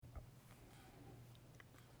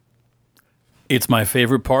It's my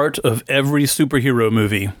favorite part of every superhero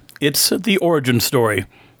movie. It's the origin story,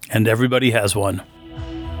 and everybody has one.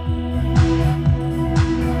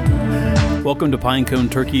 Welcome to Pinecone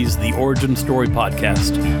Turkey's The Origin Story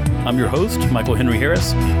Podcast. I'm your host, Michael Henry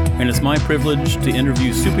Harris, and it's my privilege to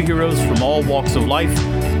interview superheroes from all walks of life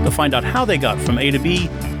to find out how they got from A to B,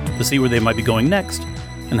 to see where they might be going next,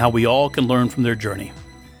 and how we all can learn from their journey.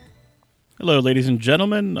 Hello, ladies and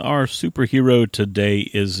gentlemen. Our superhero today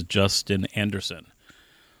is Justin Anderson.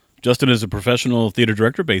 Justin is a professional theater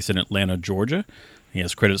director based in Atlanta, Georgia. He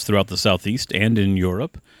has credits throughout the Southeast and in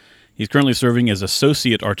Europe. He's currently serving as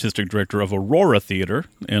Associate Artistic Director of Aurora Theater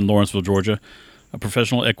in Lawrenceville, Georgia, a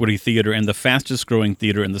professional equity theater and the fastest growing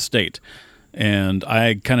theater in the state. And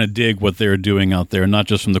I kind of dig what they're doing out there, not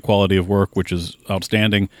just from the quality of work, which is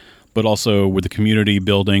outstanding, but also with the community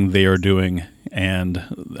building they are doing. And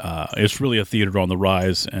it's really a theater on the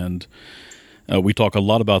rise, and we talk a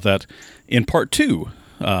lot about that in part two,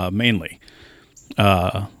 mainly.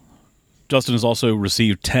 Justin has also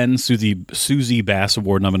received 10 Susie Bass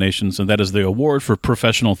Award nominations, and that is the award for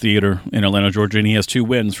professional theater in Atlanta, Georgia, and he has 2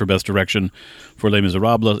 wins for Best Direction for Les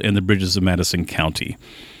Miserables and The Bridges of Madison County.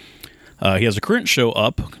 He has a current show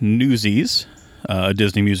up, Newsies, a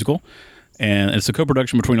Disney musical, and it's a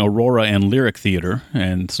co-production between Aurora and Lyric Theater,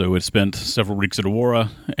 and so it spent several weeks at Aurora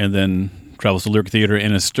and then travels to Lyric Theater,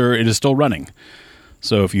 and it is still running.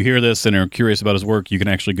 So if you hear this and are curious about his work, you can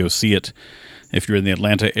actually go see it if you're in the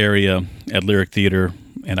Atlanta area at Lyric Theater,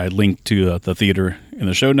 and I linked to the theater in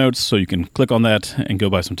the show notes, so you can click on that and go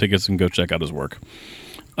buy some tickets and go check out his work.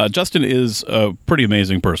 Justin is a pretty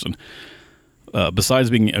amazing person. Besides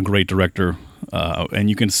being a great director, and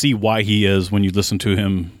you can see why he is when you listen to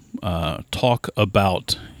him talk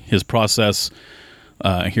about his process,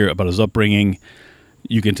 hear about his upbringing.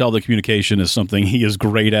 You can tell the communication is something he is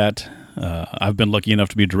great at. I've been lucky enough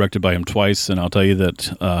to be directed by him twice, and I'll tell you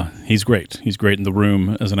that he's great. He's great in the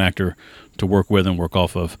room as an actor to work with and work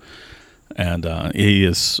off of. And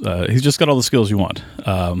he's just got all the skills you want.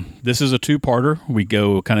 This is a 2-parter. We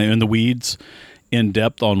go kind of in the weeds, in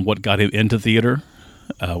depth on what got him into theater.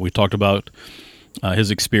 We talked about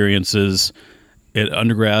his experiences at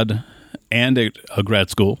undergrad and at a grad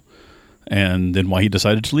school, and then why he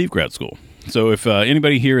decided to leave grad school. So if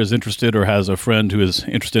anybody here is interested or has a friend who is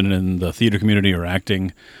interested in the theater community or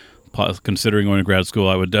acting, considering going to grad school,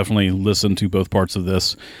 I would definitely listen to both parts of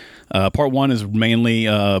this. Part 1 is mainly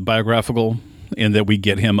biographical in that we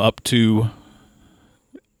get him up to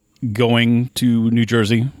going to New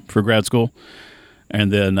Jersey for grad school.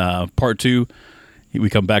 And then part 2, we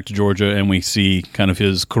come back to Georgia and we see kind of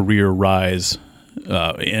his career rise,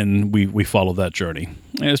 and we follow that journey.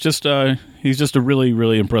 And it's just he's just a really,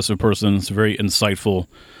 really impressive person. It's a very insightful,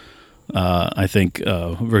 I think,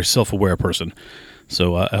 very self-aware person.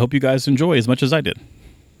 So I hope you guys enjoy as much as I did.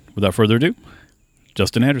 Without further ado,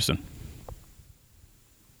 Justin Anderson.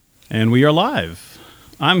 And we are live.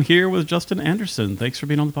 I'm here with Justin Anderson. Thanks for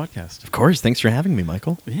being on the podcast. Of course. Thanks for having me,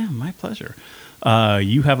 Michael. Yeah, my pleasure.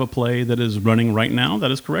 You have a play that is running right now.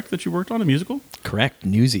 That is correct, that you worked on, a musical? Correct.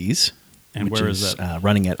 Newsies. And where is that?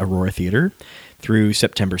 Running at Aurora Theater through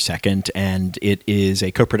September 2nd, and it is a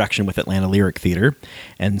co-production with Atlanta Lyric Theater,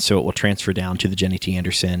 and so it will transfer down to the Jenny T.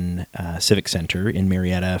 Anderson Civic Center in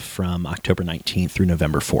Marietta from October 19th through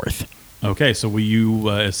November 4th. Okay, so will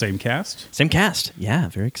you, same cast? Same cast, yeah,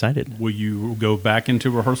 very excited. Will you go back into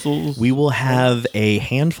rehearsals? We will have a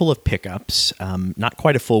handful of pickups, not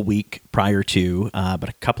quite a full week prior to, but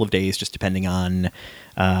a couple of days, just depending on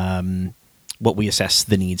what we assess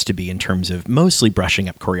the needs to be in terms of mostly brushing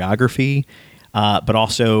up choreography, but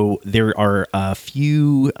also there are a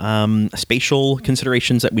few spatial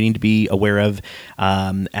considerations that we need to be aware of.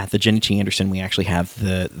 At the Jenny T. Anderson, we actually have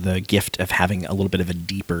the gift of having a little bit of a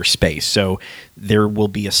deeper space. So there will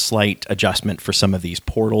be a slight adjustment for some of these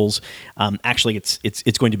portals. Actually,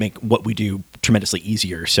 it's going to make what we do tremendously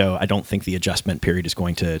easier. So I don't think the adjustment period is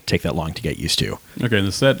going to take that long to get used to. Okay, and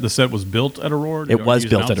the set was built at Aurora? It was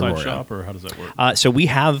built at Aurora. Shop, or how does that work? So we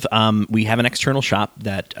have an external shop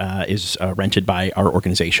that is rented by our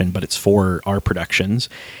organization, but it's for our productions.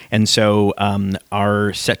 And so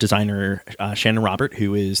our set designer, Shannon Robert,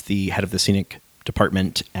 who is the head of the scenic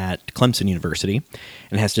department at Clemson University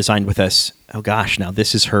and has designed with us, now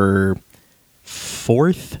this is her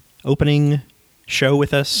 4th opening show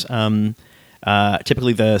with us,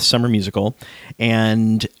 typically the summer musical.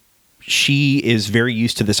 And she is very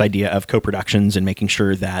used to this idea of co-productions and making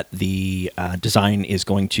sure that the design is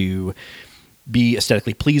going to be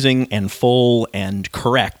aesthetically pleasing and full and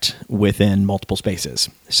correct within multiple spaces.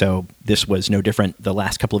 So this was no different. The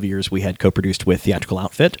last couple of years we had co-produced with Theatrical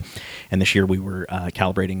Outfit, and this year we were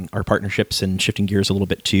calibrating our partnerships and shifting gears a little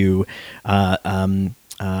bit to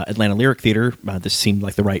Atlanta Lyric Theater. This seemed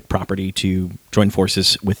like the right property to join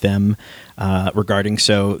forces with them regarding.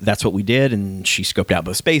 So that's what we did, and she scoped out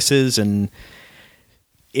both spaces, and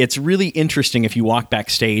it's really interesting if you walk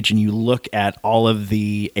backstage and you look at all of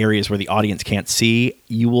the areas where the audience can't see,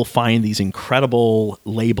 you will find these incredible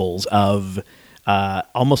labels of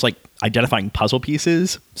almost like identifying puzzle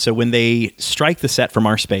pieces. So when they strike the set from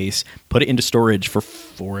our space, put it into storage for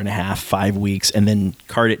 4.5, 5 weeks, and then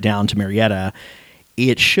cart it down to Marietta,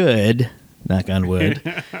 it should, knock on wood,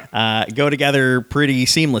 go together pretty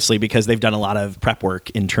seamlessly because they've done a lot of prep work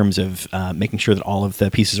in terms of making sure that all of the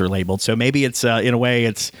pieces are labeled. So maybe it's in a way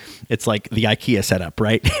it's like the IKEA setup,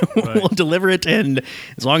 right? We'll deliver it, and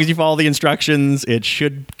as long as you follow the instructions, it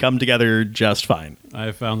should come together just fine.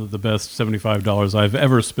 I found that the best $75 I've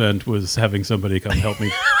ever spent was having somebody come help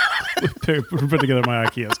me put together my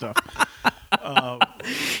IKEA stuff.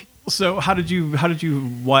 So how did you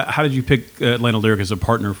pick Atlanta Lyric as a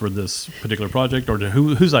partner for this particular project, or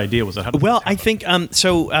whose idea was it? I think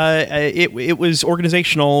it was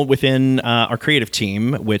organizational within our creative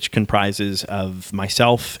team, which comprises of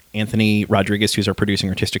myself, Anthony Rodriguez, who's our producing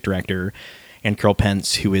artistic director, and Carol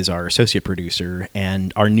Pence, who is our associate producer,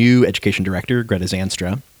 and our new education director, Greta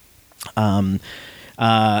Zanstra.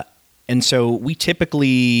 And so we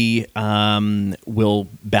typically will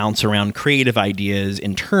bounce around creative ideas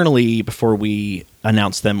internally before we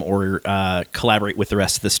announce them or collaborate with the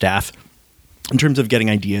rest of the staff in terms of getting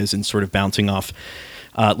ideas and sort of bouncing off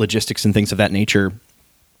logistics and things of that nature.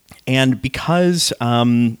 And because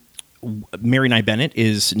Mary Nye Bennett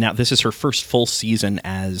is now, this is her first full season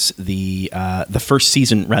as the first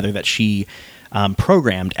season rather that she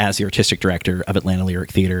programmed as the artistic director of Atlanta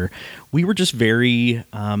Lyric Theater, we were just very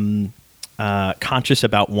conscious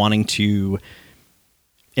about wanting to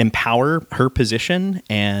empower her position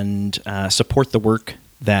and support the work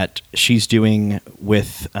that she's doing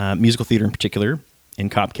with musical theater in particular in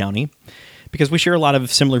Cobb County, because we share a lot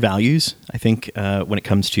of similar values, I think, when it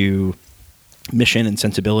comes to mission and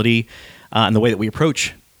sensibility and the way that we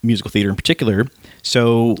approach musical theater in particular.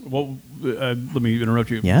 So, well, let me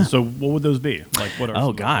interrupt you. Yeah. So, what would those be? Like, what are?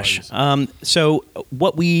 Oh gosh. So,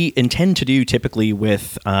 what we intend to do typically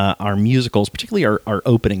with our musicals, particularly our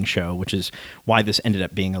opening show, which is why this ended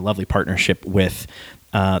up being a lovely partnership with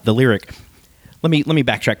the Lyric. Let me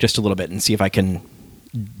backtrack just a little bit and see if I can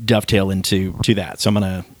dovetail into that. So, I'm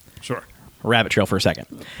going to rabbit trail for a second.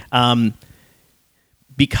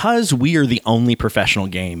 Because we are the only professional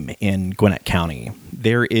game in Gwinnett County,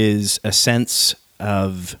 there is a sense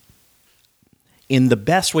of, in the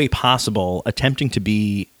best way possible, attempting to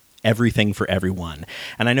be everything for everyone.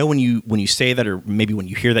 And I know when you say that, or maybe when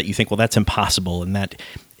you hear that, you think, well, that's impossible, and that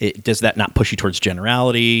does that not push you towards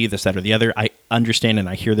generality, this, that, or the other? I understand and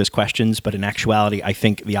I hear those questions, but in actuality, I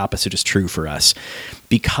think the opposite is true for us,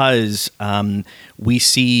 because we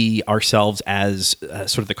see ourselves as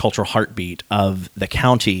sort of the cultural heartbeat of the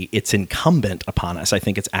county. It's incumbent upon us. I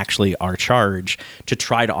think it's actually our charge to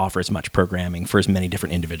try to offer as much programming for as many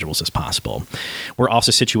different individuals as possible. We're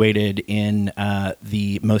also situated in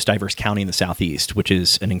the most diverse county in the Southeast, which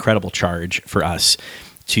is an incredible charge for us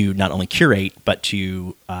to not only curate, but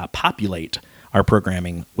to populate our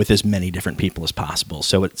programming with as many different people as possible.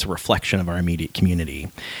 So it's a reflection of our immediate community,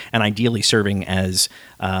 and ideally serving as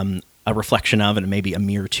a reflection of and maybe a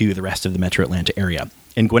mirror to the rest of the Metro Atlanta area.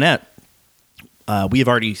 In Gwinnett, we have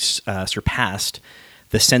already surpassed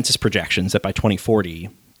the census projections that by 2040,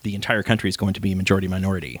 the entire country is going to be majority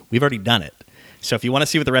minority. We've already done it. So if you want to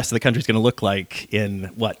see what the rest of the country is going to look like in,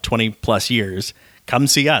 20 plus years, come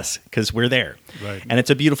see us, because we're there. Right. And it's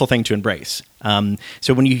a beautiful thing to embrace.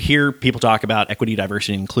 So when you hear people talk about equity,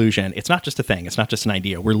 diversity, and inclusion, it's not just a thing. It's not just an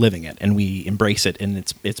idea. We're living it, and we embrace it, and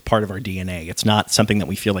it's part of our DNA. It's not something that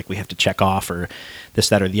we feel like we have to check off or this,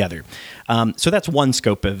 that, or the other. So that's one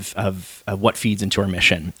scope of what feeds into our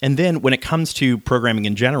mission. And then when it comes to programming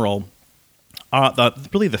in general,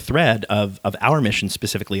 the thread of our mission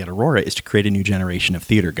specifically at Aurora is to create a new generation of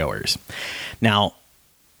theater goers. Now,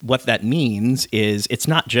 what that means is it's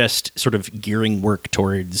not just sort of gearing work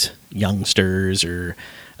towards youngsters or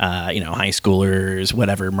high schoolers,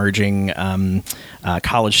 whatever, emerging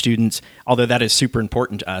college students, although that is super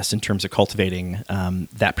important to us in terms of cultivating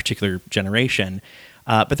that particular generation.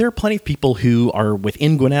 But there are plenty of people who are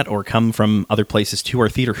within Gwinnett or come from other places to our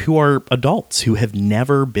theater who are adults who have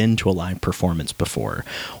never been to a live performance before,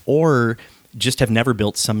 or just have never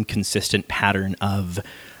built some consistent pattern of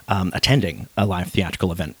attending a live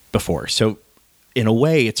theatrical event before. So in a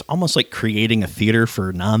way, it's almost like creating a theater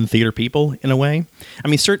for non-theater people in a way. I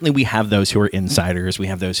mean, certainly we have those who are insiders. We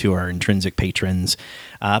have those who are intrinsic patrons.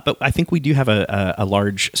 But I think we do have a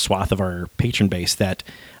large swath of our patron base that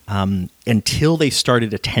until they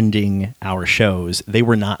started attending our shows, they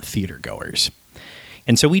were not theater goers.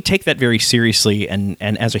 And so we take that very seriously and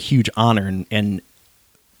as a huge honor. And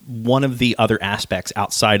one of the other aspects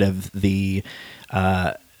outside of the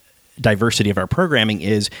diversity of our programming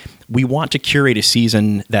is we want to curate a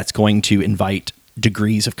season that's going to invite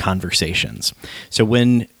degrees of conversations. So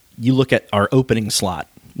when you look at our opening slot,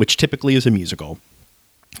 which typically is a musical,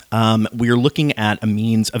 we're looking at a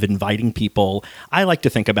means of inviting people. I like to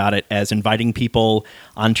think about it as inviting people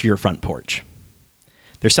onto your front porch.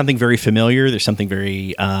 There's something very familiar. There's something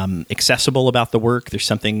very accessible about the work. There's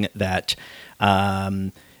something that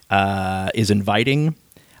is inviting.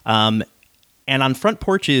 And on front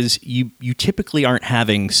porches, you typically aren't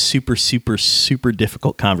having super, super, super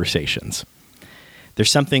difficult conversations.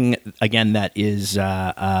 There's something, again, that is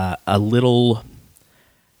a little,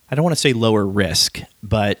 I don't want to say lower risk,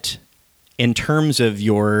 but in terms of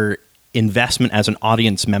your investment as an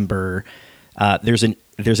audience member, there's an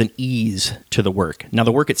ease to the work. Now,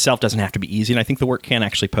 the work itself doesn't have to be easy, and I think the work can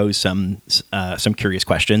actually pose some curious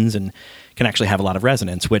questions and can actually have a lot of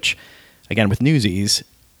resonance, which, again, with Newsies,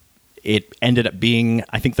 it ended up being,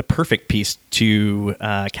 I think, the perfect piece to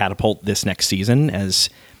catapult this next season, as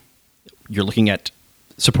you're looking at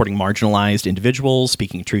supporting marginalized individuals,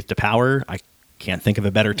 speaking truth to power. I can't think of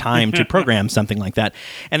a better time to program something like that.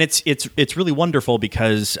 And it's really wonderful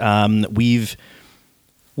because we've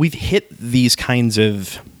hit these kinds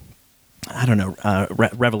of, I don't know,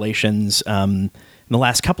 revelations in the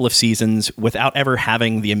last couple of seasons without ever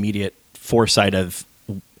having the immediate foresight of,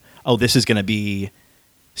 oh, this is going to be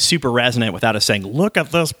super resonant, without us saying, look at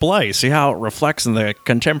this play, see how it reflects in the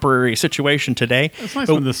contemporary situation today. It's nice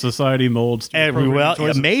when the society molds.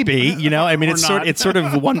 Well, maybe, I mean, it's sort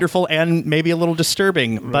of wonderful and maybe a little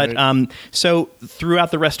disturbing. Right. But so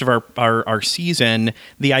throughout the rest of our season,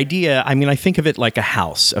 the idea, I mean, I think of it like a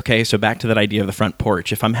house. Okay, so back to that idea of the front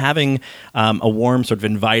porch. If I'm having a warm, sort of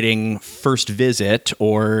inviting first visit,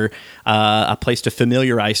 or a place to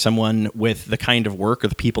familiarize someone with the kind of work or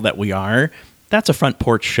the people that we are, that's a front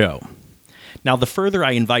porch show. Now, the further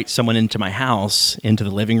I invite someone into my house, into the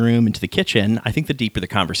living room, into the kitchen, I think the deeper the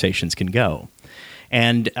conversations can go.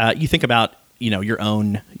 And you think about, your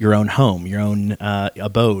own home, your own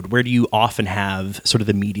abode. Where do you often have sort of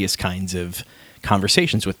the meatiest kinds of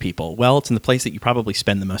conversations with people? Well, it's in the place that you probably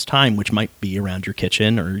spend the most time, which might be around your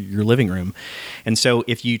kitchen or your living room. And so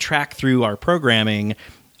if you track through our programming,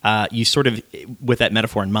 you sort of, with that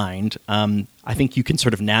metaphor in mind, I think you can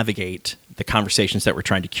sort of navigate the conversations that we're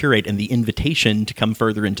trying to curate and the invitation to come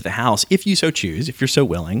further into the house, if you so choose, if you're so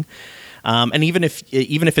willing. And even if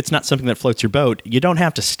it's not something that floats your boat, you don't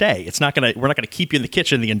have to stay. We're not gonna keep you in the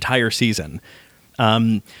kitchen the entire season.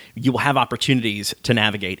 You will have opportunities to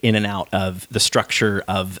navigate in and out of the structure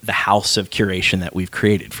of the house of curation that we've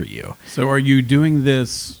created for you. So are you doing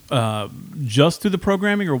this just through the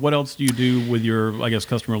programming, or what else do you do with your, I guess,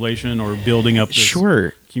 customer relation or building up this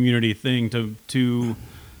community thing to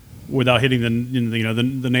without hitting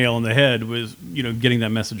the nail on the head, was getting that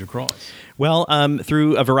message across? Well,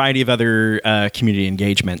 through a variety of other community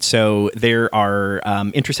engagement. So there are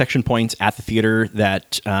intersection points at the theater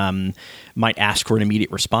that might ask for an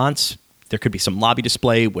immediate response. There could be some lobby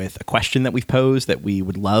display with a question that we've posed that we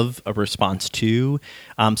would love a response to.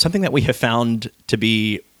 Something that we have found to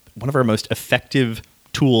be one of our most effective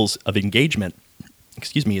tools of engagement,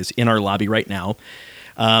 is in our lobby right now.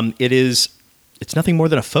 It's nothing more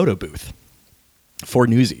than a photo booth for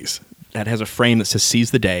Newsies that has a frame that says "Seize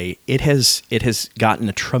the Day." It has gotten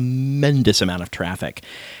a tremendous amount of traffic,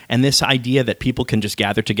 and this idea that people can just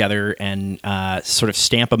gather together and sort of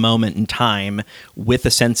stamp a moment in time with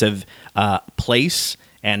a sense of place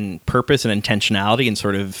and purpose and intentionality, and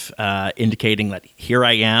sort of indicating that here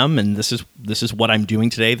I am, and this is what I'm doing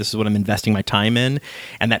today. This is what I'm investing my time in,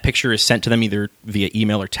 and that picture is sent to them either via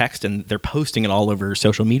email or text, and they're posting it all over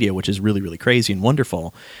social media, which is really, really crazy and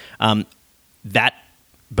wonderful. That,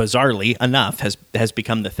 bizarrely enough, has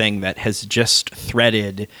become the thing that has just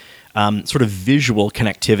threaded sort of visual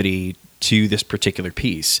connectivity to this particular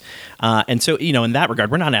piece. And so, in that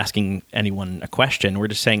regard, we're not asking anyone a question. We're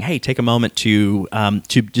just saying, hey, take a moment to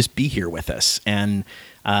just be here with us and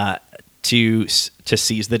to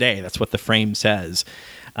seize the day. That's what the frame says.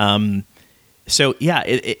 So yeah,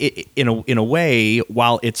 in a way,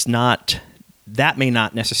 while it's not, that may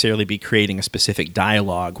not necessarily be creating a specific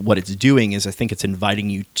dialogue, what it's doing is, I think it's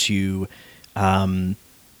inviting you to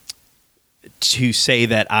to say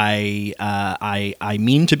that I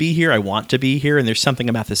mean to be here, I want to be here, and there's something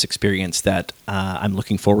about this experience that I'm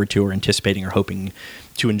looking forward to, or anticipating, or hoping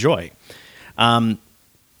to enjoy.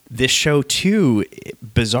 This show too,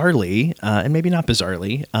 bizarrely, and maybe not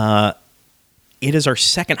bizarrely, it is our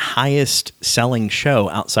second highest selling show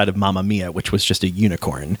outside of Mamma Mia, which was just a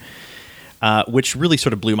unicorn. Which really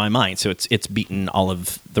sort of blew my mind. So it's beaten all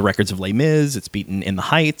of the records of Les Mis. It's beaten In the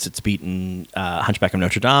Heights. It's beaten Hunchback of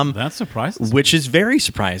Notre Dame. That's surprising. Which is very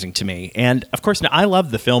surprising to me. And of course, now I loved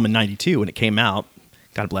the film in '92 when it came out.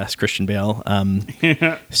 God bless Christian Bale.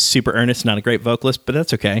 Super earnest, not a great vocalist, but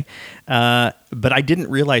that's okay. But I didn't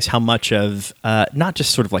realize how much of not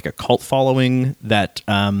just sort of like a cult following that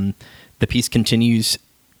the piece continues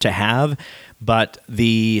to have, but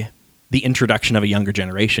the introduction of a younger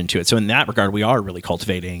generation to it. So in that regard, we are really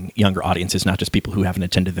cultivating younger audiences, not just people who haven't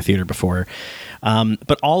attended the theater before.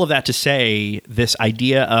 But all of that to say, this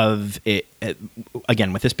idea of it,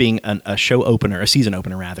 again, with this being a show opener, a season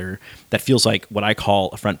opener rather, that feels like what I call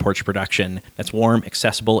a front porch production. That's warm,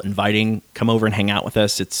 accessible, inviting. Come over and hang out with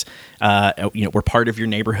us. It's we're part of your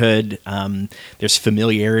neighborhood. There's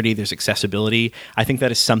familiarity. There's accessibility. I think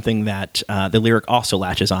that is something that the Lyric also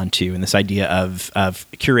latches onto, and this idea of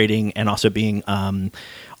curating and also being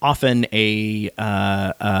often I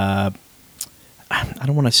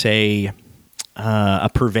don't want to say a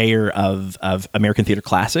purveyor of American theater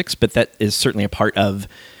classics, but that is certainly a part of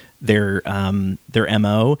their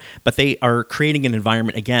MO. But they are creating an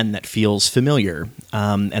environment again that feels familiar,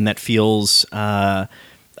 and that feels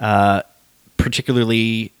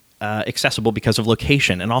particularly accessible because of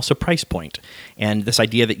location and also price point. And this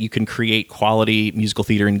idea that you can create quality musical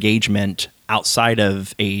theater engagement outside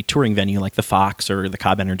of a touring venue like the Fox or the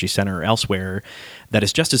Cobb Energy Center or elsewhere that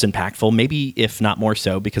is just as impactful, maybe if not more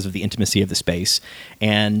so, because of the intimacy of the space.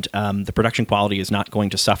 And the production quality is not going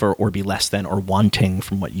to suffer or be less than or wanting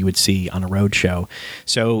from what you would see on a road show.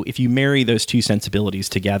 So if you marry those two sensibilities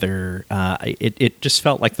together, it just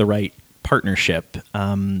felt like the right partnership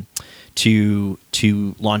to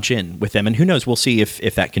launch in with them. And who knows, we'll see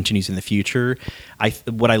if that continues in the future.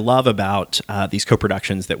 What I love about these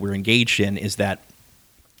co-productions that we're engaged in is that,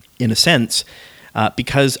 in a sense,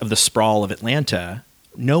 because of the sprawl of Atlanta,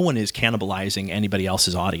 no one is cannibalizing anybody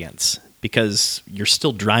else's audience, because you're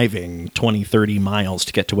still driving 20, 30 miles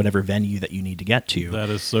to get to whatever venue that you need to get to. That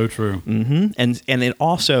is so true. Mm-hmm. And it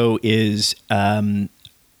also is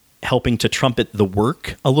helping to trumpet the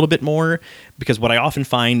work a little bit more, because what I often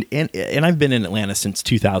find, and I've been in Atlanta since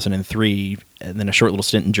 2003, and then a short little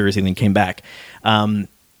stint in Jersey, and then came back, and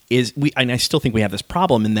I still think we have this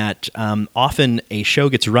problem in that often a show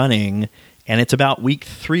gets running, and it's about week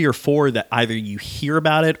 3 or 4 that either you hear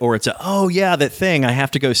about it, or it's oh yeah, that thing I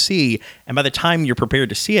have to go see, and by the time you're prepared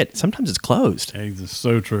to see it, sometimes it's closed. Hey, this is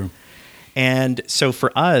so true. And so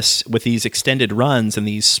for us, with these extended runs and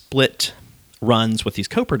these split runs with these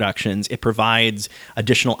co-productions, it provides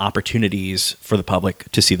additional opportunities for the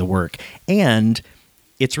public to see the work. And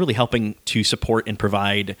it's really helping to support and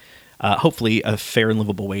provide, hopefully, a fair and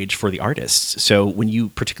livable wage for the artists. So when you,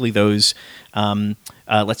 particularly those,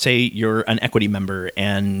 let's say you're an equity member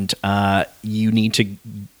and you need to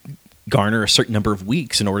garner a certain number of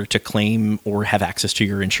weeks in order to claim or have access to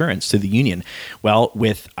your insurance through the union. Well,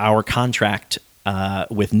 with our contract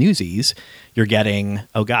with Newsies, you're getting,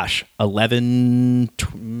 11,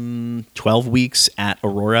 12 weeks at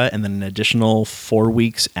Aurora, and then an additional 4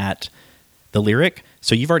 weeks at the Lyric.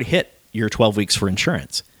 So you've already hit your 12 weeks for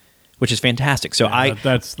insurance, which is fantastic. So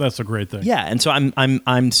that's a great thing. Yeah, and so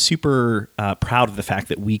I'm super proud of the fact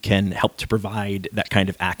that we can help to provide that kind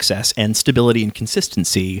of access and stability and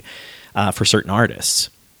consistency for certain artists.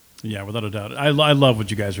 Yeah, without a doubt. I love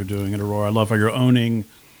what you guys are doing at Aurora. I love how you're owning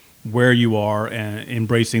where you are and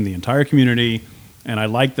embracing the entire community. And I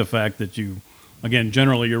like the fact that you, again,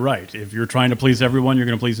 generally you're right. If you're trying to please everyone, you're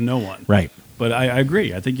going to please no one. Right. But I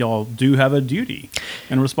agree. I think y'all do have a duty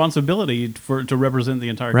and responsibility to represent the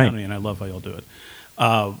entire county, and I love how y'all do it.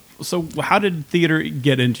 So how did theater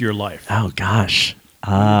get into your life? Oh, gosh.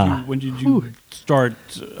 When did you start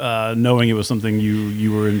knowing it was something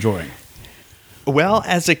you were enjoying? Well,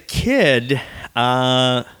 as a kid,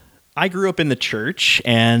 I grew up in the church,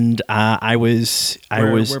 and I was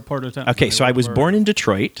where part of town? Okay, so I was born in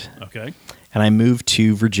Detroit. Okay. And I moved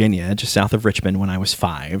to Virginia, just south of Richmond, when I was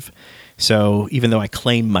 5. So even though I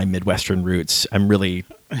claim my Midwestern roots, I'm really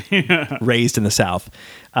raised in the South.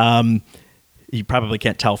 You probably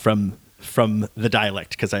can't tell from the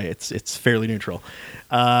dialect because it's fairly neutral.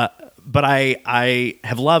 But I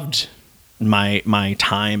have loved my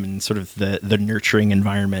time and sort of the nurturing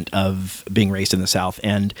environment of being raised in the South.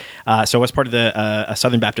 And so I was part of a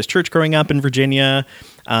Southern Baptist church growing up in Virginia,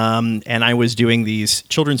 and I was doing these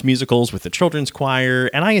children's musicals with the children's choir,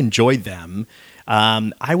 and I enjoyed them.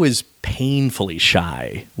 I was painfully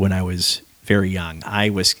shy when I was very young. I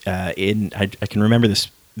was I can remember this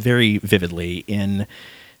very vividly. In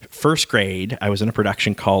first grade, I was in a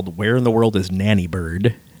production called Where in the World is Nanny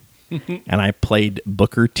Bird? And I played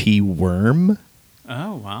Booker T. Worm.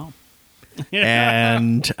 Oh, wow.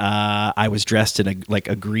 And I was dressed in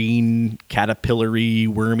a green caterpillar-y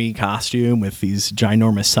wormy costume with these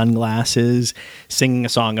ginormous sunglasses, singing a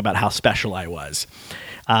song about how special I was.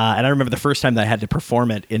 And I remember the first time that I had to perform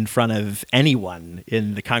it in front of anyone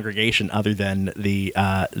in the congregation other than the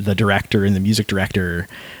director and the music director.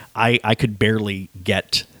 I could barely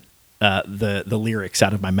get the lyrics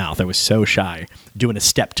out of my mouth. I was so shy, doing a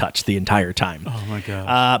step touch the entire time. Oh my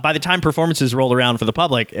god! By the time performances rolled around for the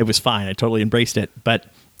public, it was fine. I totally embraced it, but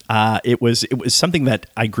it was something that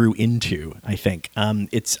I grew into. I think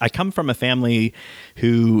I come from a family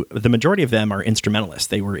who the majority of them are instrumentalists.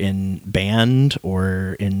 They were in band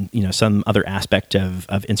or in some other aspect of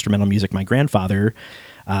instrumental music. My grandfather,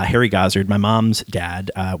 Harry Gozzard, my mom's dad,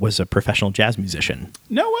 was a professional jazz musician.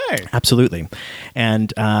 No way. Absolutely.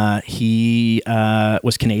 And he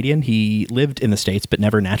was Canadian. He lived in the States, but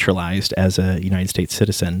never naturalized as a United States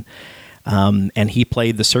citizen. And he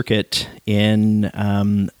played the circuit in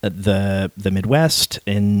the Midwest,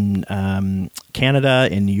 in Canada,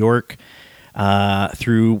 in New York,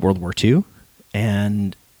 through World War II.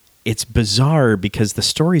 And it's bizarre because the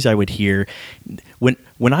stories I would hear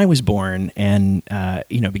when I was born and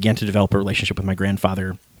began to develop a relationship with my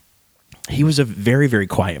grandfather, he was a very, very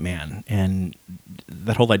quiet man, and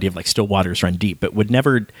that whole idea of like still waters run deep, but would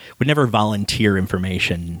never volunteer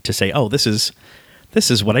information to say, oh, this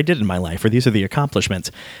is what I did in my life, or these are the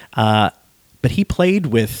accomplishments. But he played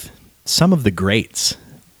with some of the greats.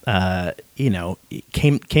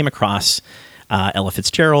 Came across Ella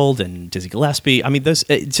Fitzgerald and Dizzy Gillespie. I mean,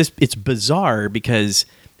 it's bizarre because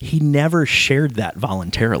he never shared that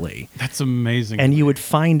voluntarily. That's amazing. And you would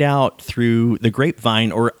find out through the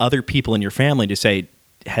grapevine or other people in your family to say,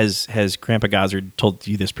 has Grandpa Gozzard told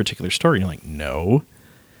you this particular story? And you're like, no.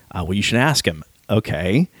 Well, you should ask him.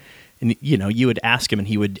 Okay. And, you would ask him and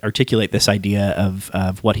he would articulate this idea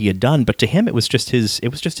of what he had done. But to him, it was just his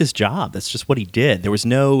job. That's just what he did. There was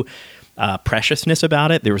no preciousness about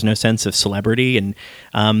it. There was no sense of celebrity. And,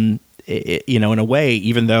 in a way,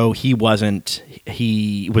 even though he was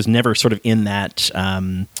never sort of in that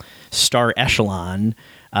star echelon,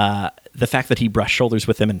 the fact that he brushed shoulders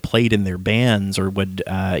with them and played in their bands or would,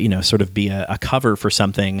 sort of be a cover for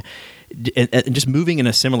something, and just moving in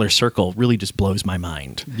a similar circle really just blows my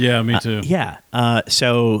mind. Yeah, me too.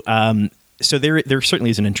 So there certainly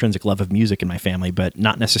is an intrinsic love of music in my family, but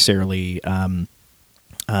not necessarily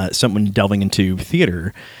someone delving into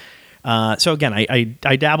theater. So again,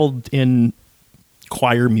 I dabbled in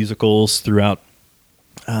choir musicals throughout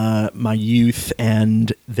my youth,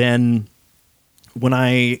 and then when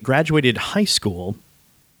I graduated high school,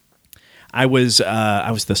 I was the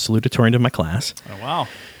salutatorian of my class. Oh wow!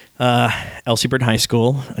 Elsie Bird High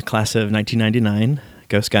School, a class of 1999.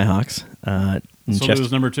 Go Skyhawks! So it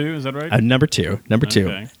was number 2, is that right? Number two,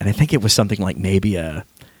 Okay. And I think it was something like maybe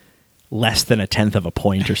less than 1/10 of a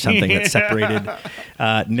point or something that separated.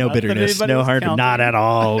 No Not bitterness, that no hard, not at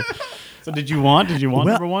all. So did you want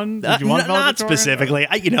number 1? Did you want not specifically.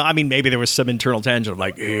 Maybe there was some internal tension of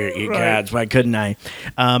like, you cats, why couldn't I?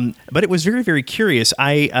 But it was very, very curious.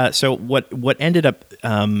 So what ended up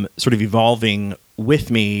sort of evolving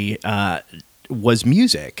with me was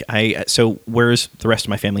music. So whereas the rest of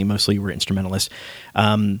my family mostly were instrumentalists,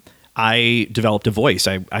 I developed a voice.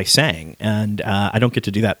 I sang, and I don't get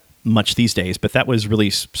to do that much these days, but that was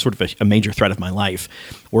really sort of a major thread of my life,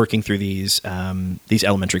 working through these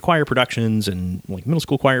elementary choir productions and like middle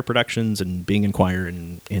school choir productions and being in choir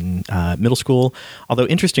in middle school. Although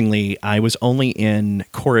interestingly, I was only in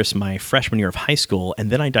chorus my freshman year of high school,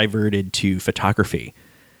 and then I diverted to photography.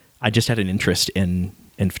 I just had an interest in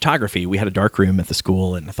photography. We had a dark room at the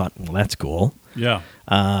school, and I thought, well, that's cool. Yeah.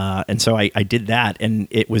 And so I did that, and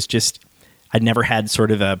it was just, I'd never had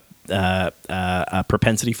sort of a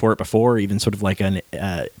propensity for it before, even sort of like an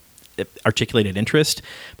articulated interest.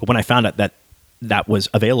 But when I found out that was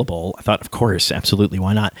available, I thought, of course, absolutely,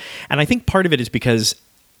 why not? And I think part of it is because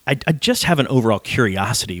I just have an overall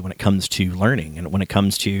curiosity when it comes to learning and when it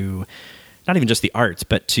comes to not even just the arts,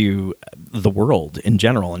 but to the world in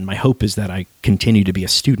general. And my hope is that I continue to be a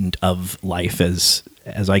student of life as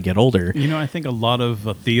as I get older. I think a lot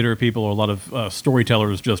of theater people, or a lot of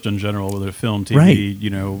storytellers, just in general, whether film, TV,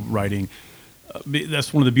 right. Writing.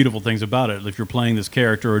 That's one of the beautiful things about it. If you're playing this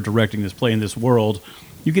character or directing this play in this world,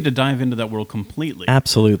 you get to dive into that world completely.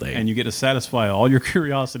 Absolutely. And you get to satisfy all your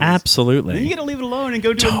curiosities. Absolutely. Then you get to leave it alone and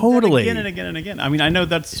go do it again and again and again. I mean, I know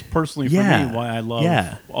that's personally for me why I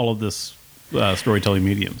love all of this storytelling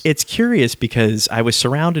mediums. It's curious because I was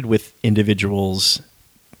surrounded with individuals,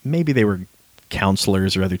 maybe they were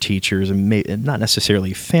counselors or other teachers, and not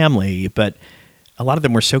necessarily family, but a lot of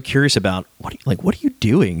them were so curious about what are you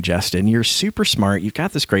doing, Justin? You're super smart. You've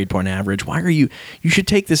got this grade point average. Why are you should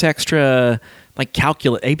take this extra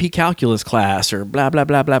AP calculus class or blah, blah,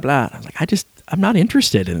 blah, blah, blah. I was like, I'm not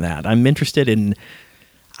interested in that. I'm interested in,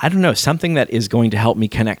 I don't know, something that is going to help me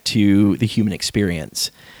connect to the human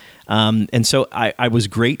experience. And so I was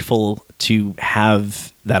grateful to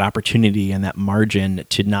have that opportunity and that margin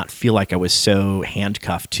to not feel like I was so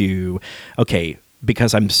handcuffed to, okay,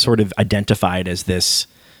 because I'm sort of identified as this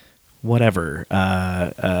whatever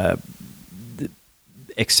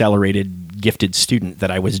accelerated gifted student,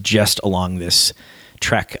 that I was just along this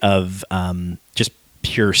trek of just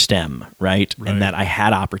pure STEM, right? And that I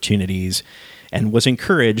had opportunities and was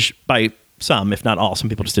encouraged by some, if not all, some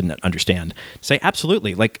people just didn't understand, say,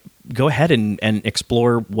 absolutely, go ahead and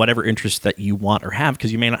explore whatever interests that you want or have,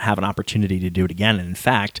 because you may not have an opportunity to do it again. And in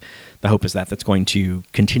fact, the hope is that that's going to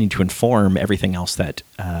continue to inform everything else that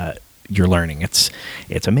you're learning. It's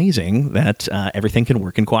amazing that everything can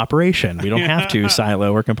work in cooperation. We don't have to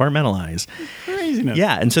silo or compartmentalize. Craziness.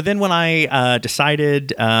 Yeah. And so then when I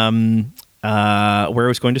decided where I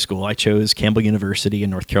was going to school, I chose Campbell University in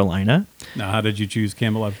North Carolina. Now, how did you choose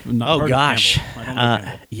Campbell? I've not heard of Campbell. I don't know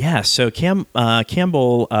Campbell. Yeah, so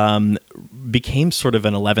Campbell became sort of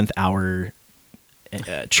an 11th hour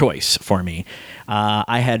choice for me.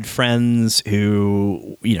 I had friends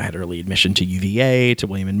who had early admission to UVA, to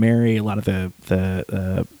William and Mary, a lot of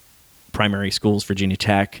the primary schools, Virginia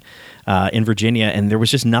Tech, in Virginia, and there was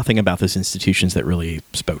just nothing about those institutions that really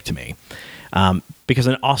spoke to me. Because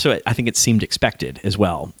also I think it seemed expected as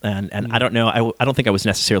well. And I don't know, I don't think I was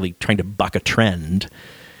necessarily trying to buck a trend,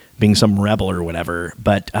 being some rebel or whatever,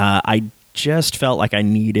 but I just felt like I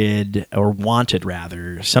needed, or wanted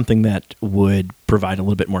rather, something that would provide a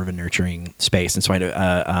little bit more of a nurturing space. And so I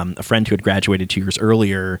had a friend who had graduated 2 years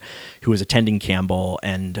earlier who was attending Campbell,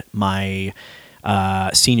 and my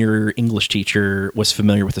senior English teacher was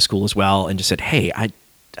familiar with the school as well, and just said, hey, I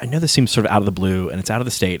know this seems sort of out of the blue, and it's out of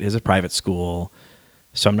the state. It is a private school,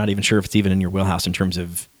 so I'm not even sure if it's even in your wheelhouse in terms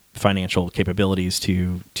of financial capabilities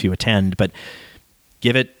to attend, but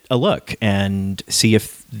give it a look and see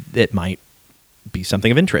if it might be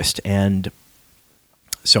something of interest. And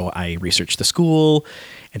so I researched the school,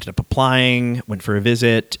 ended up applying, went for a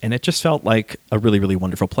visit, and it just felt like a really, really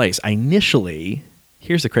wonderful place.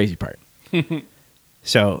 Here's the crazy part.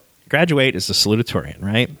 So graduate as a salutatorian,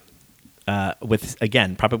 right?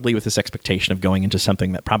 Probably with this expectation of going into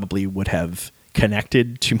something that probably would have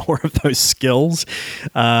connected to more of those skills.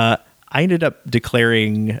 I ended up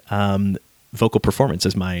declaring vocal performance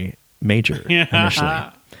as my major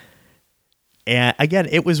initially. And again,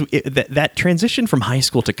 that transition from high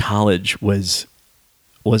school to college was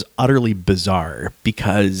utterly bizarre,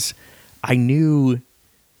 because I knew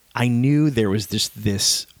there was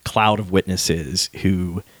this cloud of witnesses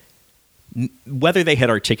who, whether they had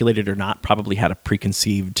articulated or not, probably had a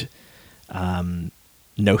preconceived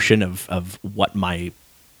notion of what my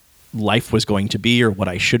life was going to be, or what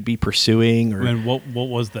I should be pursuing, or what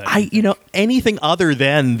was that? Anything other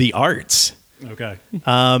than the arts. Okay.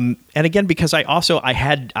 And again, because I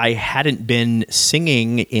hadn't been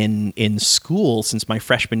singing in school since my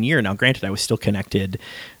freshman year. Now, granted, I was still connected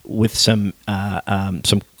with some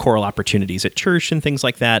choral opportunities at church and things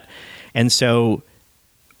like that, and so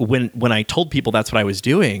when I told people that's what I was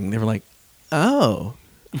doing, they were like, "Oh,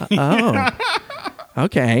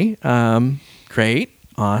 okay, great,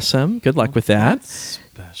 awesome, good luck with that." That's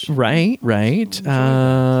special. Right.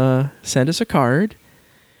 Send us a card.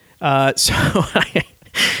 So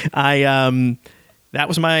I that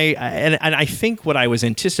was my, and I think what I was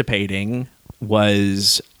anticipating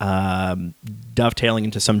was dovetailing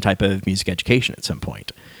into some type of music education at some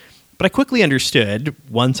point. But I quickly understood,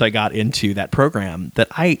 once I got into that program, that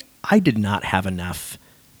I did not have enough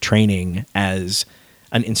training as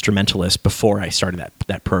an instrumentalist before I started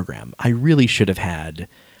that program. I really should have had.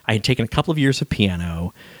 I had taken a couple of years of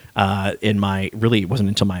piano it wasn't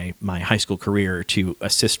until my high school career to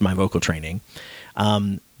assist my vocal training.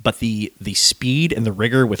 But the speed and the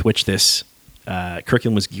rigor with which this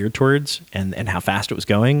curriculum was geared towards, and how fast it was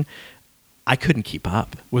going, I couldn't keep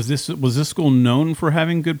up. Was this school known for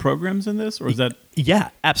having good programs in this, or is that? Yeah,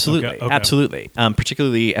 absolutely, Okay. absolutely.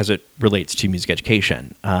 Particularly as it relates to music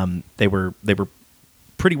education, they were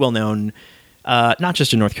pretty well known, not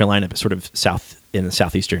just in North Carolina, but sort of in the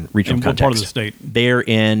southeastern regional In what context. part of the state?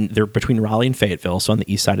 They're between Raleigh and Fayetteville, so on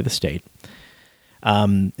the east side of the state,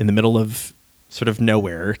 in the middle of sort of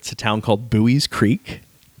nowhere. It's a town called Bowie's Creek.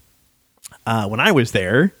 When I was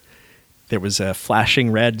there was a flashing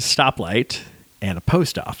red stoplight and a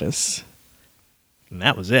post office, and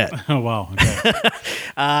that was it. Oh, wow. Okay.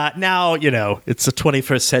 Now, it's a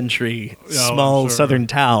 21st century small sure. southern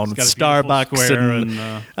town, It's got a beautiful Starbucks square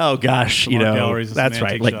and oh gosh, some art galleries and that's some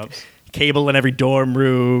right. antique Like shops. cable in every dorm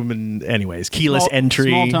room, and anyways, keyless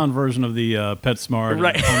entry. Small town version of the PetSmart,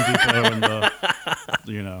 Right. and Home Depot, and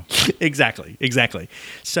the Exactly.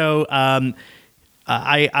 So,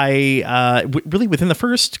 really within the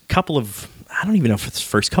first couple of, I don't even know if it's the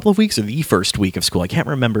first couple of weeks or the first week of school, I can't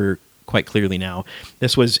remember quite clearly now.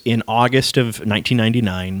 This was in August of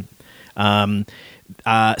 1999.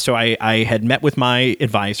 So I had met with my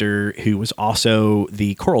advisor, who was also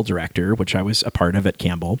the choral director, which I was a part of at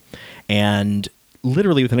Campbell, and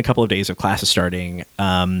literally within a couple of days of classes starting,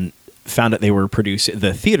 found out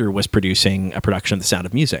the theater was producing a production of The Sound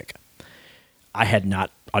of Music. I had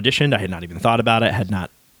not auditioned. I had not even thought about it, had not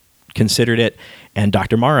considered it. And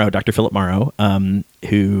Dr. Philip Morrow,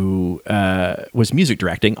 who was music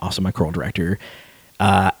directing, also my choral director,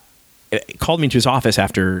 called me into his office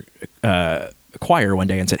after choir one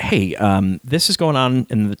day and said, "Hey, this is going on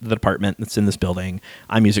in the department that's in this building.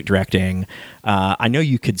 I'm music directing. I know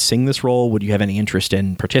you could sing this role. Would you have any interest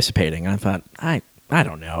in participating?" And I thought, I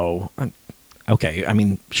don't know. Okay, I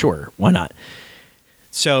mean, sure, why not?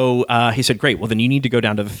 So he said, "Great. Well, then you need to go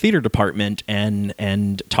down to the theater department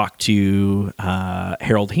and talk to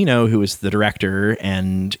Harold Hino, who is the director,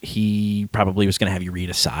 and he probably was going to have you read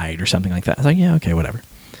a side or something like that." I was like, "Yeah, okay, whatever."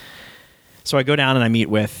 So I go down and I meet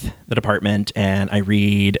with the department, and I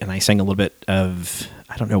read, and I sang a little bit of,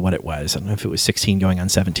 I don't know what it was. I don't know if it was 16 going on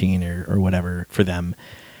 17 or whatever for them.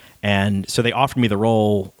 And so they offered me the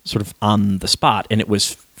role sort of on the spot, and it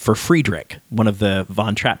was for Friedrich, one of the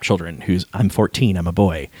Von Trapp children, I'm 14, I'm a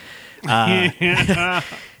boy. Well,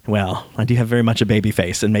 I do have very much a baby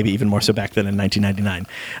face, and maybe even more so back then in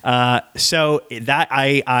 1999. So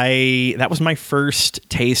that was my first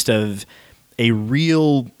taste of a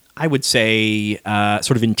real, I would say,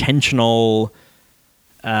 sort of intentional,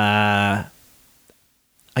 again,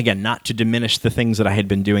 not to diminish the things that I had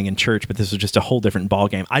been doing in church, but this was just a whole different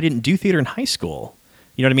ballgame. I didn't do theater in high school.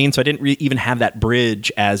 You know what I mean? So I didn't even have that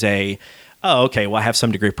bridge as I have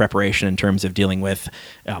some degree of preparation in terms of dealing with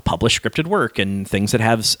published scripted work and things that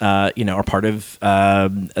have, are part of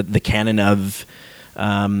the canon of,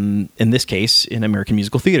 in this case, in American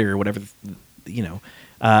musical theater or whatever,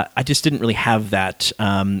 I just didn't really have that.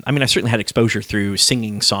 I mean, I certainly had exposure through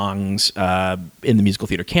singing songs in the musical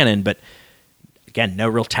theater canon, but again, no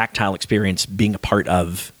real tactile experience being a part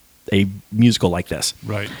of a musical like this.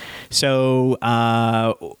 Right. So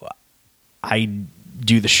I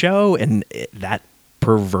do the show, and that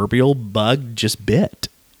proverbial bug just bit.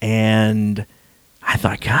 And I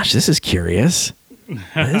thought, gosh, this is curious.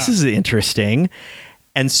 This is interesting.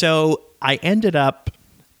 And so I ended up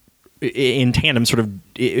in tandem, sort of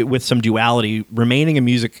with some duality, remaining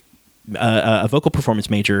a vocal performance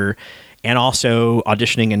major, and also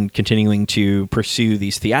auditioning and continuing to pursue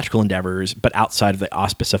these theatrical endeavors, but outside of the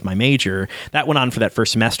auspice of my major. That went on for that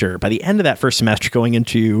first semester. By the end of that first semester, going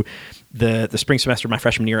into the spring semester of my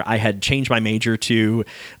freshman year, I had changed my major to,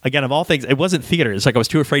 again, of all things, it wasn't theater. It's like I was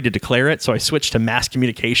too afraid to declare it, so I switched to mass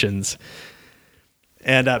communications.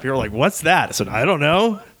 And people were like, "What's that?" I said, "I don't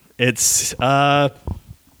know. It's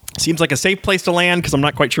seems like a safe place to land because I'm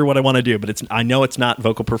not quite sure what I want to do, but I know it's not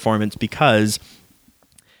vocal performance because."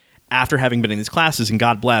 After having been in these classes, and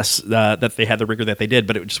God bless that they had the rigor that they did,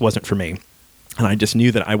 but it just wasn't for me. And I just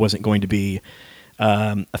knew that I wasn't going to be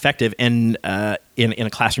effective in a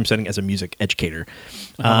classroom setting as a music educator.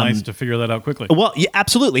 Nice to figure that out quickly. Well, yeah,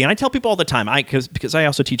 absolutely. And I tell people all the time, because I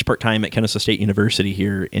also teach part-time at Kennesaw State University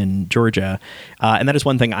here in Georgia. And that is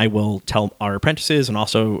one thing I will tell our apprentices and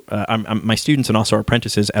also my students and also our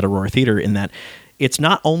apprentices at Aurora Theater, in that it's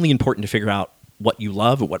not only important to figure out what you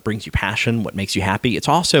love, what brings you passion, what makes you happy. It's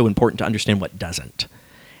also important to understand what doesn't.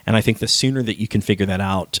 And I think the sooner that you can figure that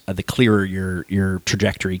out, the clearer your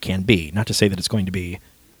trajectory can be. Not to say that it's going to be,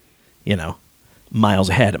 miles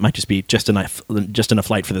ahead. It might just be just enough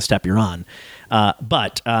light for the step you're on. So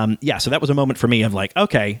that was a moment for me of like,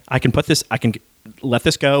 okay, I can let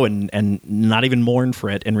this go and not even mourn for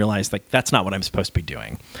it and realize like that's not what I'm supposed to be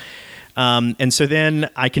doing. And so then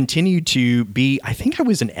I continued to I think I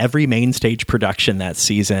was in every main stage production that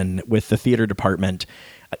season with the theater department,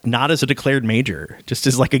 not as a declared major, just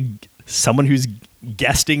as like someone who's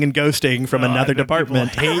guesting and ghosting from another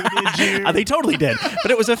department. Hated you. They totally did.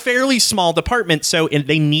 But it was a fairly small department, so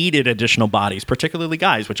they needed additional bodies, particularly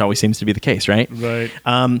guys, which always seems to be the case, right? Right.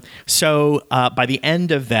 So by the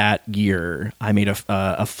end of that year, I made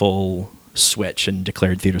a full switch and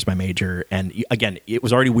declared theater as my major. And again, it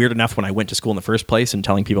was already weird enough when I went to school in the first place and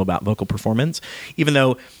telling people about vocal performance, even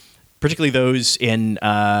though particularly those in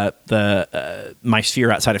my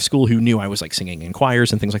sphere outside of school who knew I was like singing in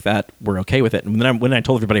choirs and things like that were okay with it. And then when I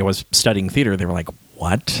told everybody I was studying theater, they were like,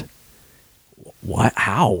 "What?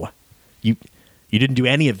 How? You didn't do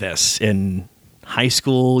any of this in high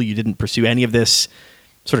school? You didn't pursue any of this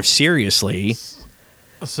sort of seriously?"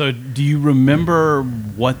 So do you remember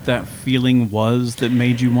what that feeling was that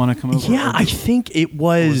made you want to come over? Yeah, I think it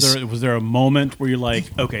was... Was there a moment where you're like,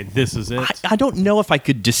 okay, this is it? I don't know if I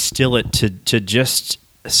could distill it to just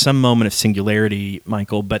some moment of singularity,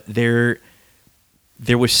 Michael, but there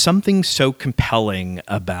was something so compelling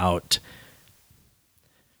about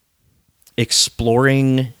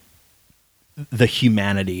exploring the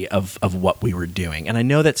humanity of what we were doing. And I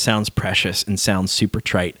know that sounds precious and sounds super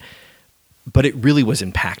trite, but it really was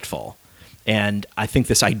impactful. And I think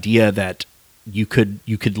this idea that you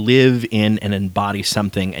could live in and embody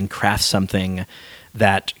something and craft something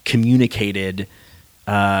that communicated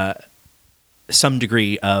some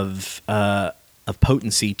degree of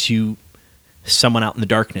potency to someone out in the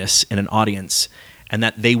darkness in an audience, and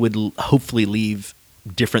that they would hopefully leave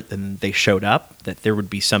different than they showed up, that there would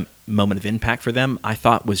be some moment of impact for them, I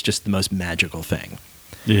thought was just the most magical thing.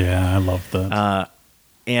 Yeah, I love that.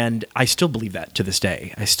 And I still believe that to this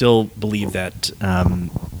day. I still believe that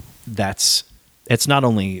it's not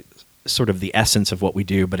only sort of the essence of what we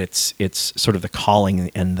do, but it's sort of the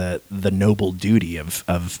calling and the noble duty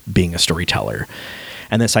of being a storyteller.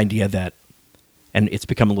 And this idea that, and it's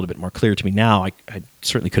become a little bit more clear to me now, I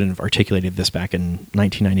certainly couldn't have articulated this back in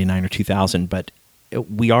 1999 or 2000, but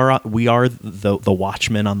we are the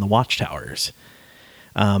watchmen on the watchtowers.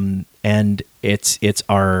 And it's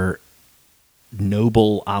our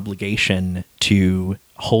noble obligation to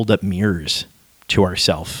hold up mirrors to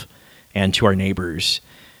ourselves and to our neighbors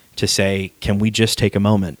to say, can we just take a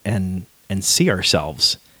moment and see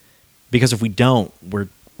ourselves? Because if we don't, we're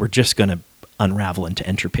just going to unravel into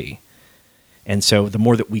entropy. And so the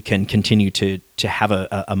more that we can continue to have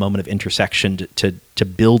a moment of intersection to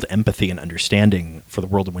build empathy and understanding for the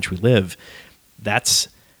world in which we live,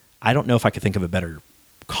 I don't know if I could think of a better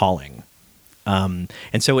calling. And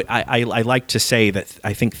so I like to say that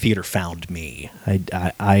I think theater found me.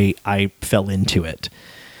 I fell into it,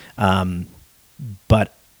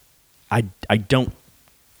 but I don't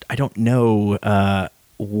know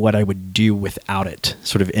what I would do without it,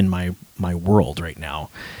 sort of in my world right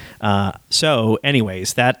now. So,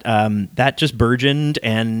 anyways, that just burgeoned,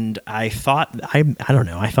 and I thought I don't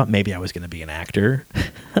know. I thought maybe I was going to be an actor,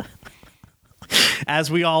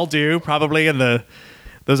 as we all do, probably in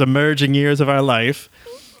those emerging years of our life.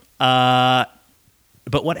 But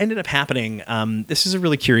what ended up happening, this is a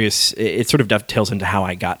really curious, it sort of dovetails into how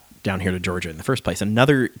I got down here to Georgia in the first place.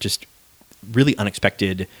 Another just really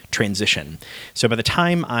unexpected transition. So by the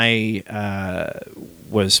time I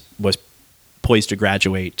was poised to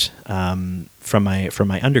graduate from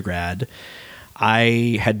my undergrad,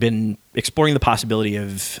 I had been exploring the possibility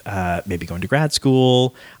of maybe going to grad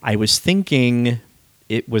school. I was thinking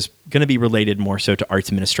it was going to be related more so to arts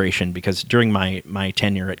administration, because during my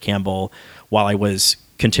tenure at Campbell, while I was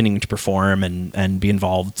continuing to perform and be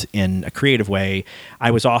involved in a creative way,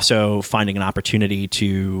 I was also finding an opportunity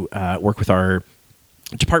to work with our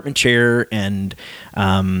department chair and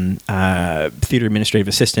theater administrative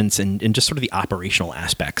assistants and just sort of the operational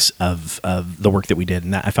aspects of the work that we did.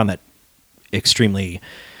 And I found that extremely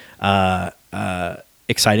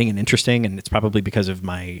exciting and interesting. And it's probably because of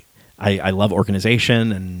I love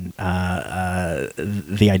organization and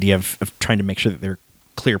the idea of trying to make sure that there are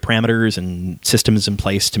clear parameters and systems in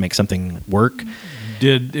place to make something work.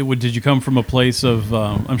 Did you come from a place of,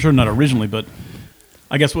 I'm sure not originally, but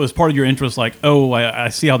I guess was part of your interest like, oh, I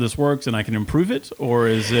see how this works and I can improve it? Or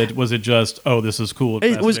was it just, oh, this is cool?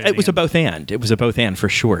 It was a both and. It was a both and for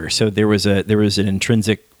sure. So there was an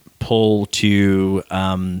intrinsic pull to,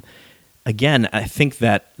 again, I think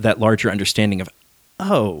that larger understanding of,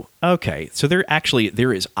 oh, okay. So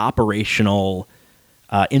there is operational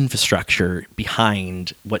infrastructure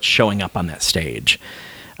behind what's showing up on that stage.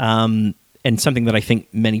 And something that I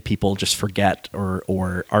think many people just forget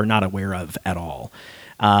or are not aware of at all.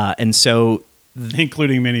 And so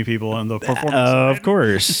including many people on the performance. Of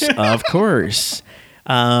course, of course.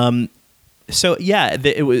 So yeah,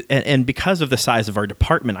 it was, and because of the size of our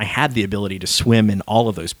department, I had the ability to swim in all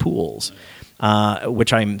of those pools,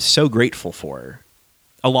 which I'm so grateful for,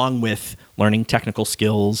 along with learning technical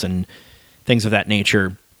skills and things of that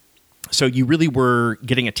nature. So you really were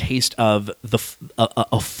getting a taste of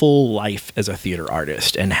a full life as a theater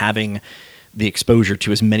artist and having the exposure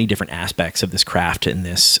to as many different aspects of this craft in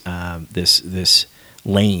this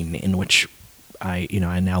lane in which I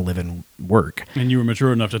now live and work. And you were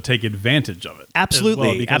mature enough to take advantage of it.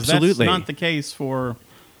 Absolutely, absolutely. That's not the case for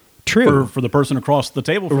the person across the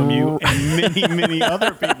table from you and many, many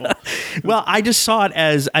other people. Well, I just saw it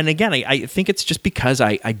as, and again, I think it's just because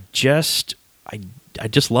I just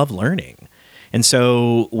love learning. And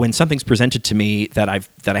so when something's presented to me that I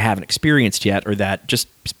haven't experienced yet, or that just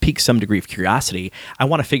piques some degree of curiosity, I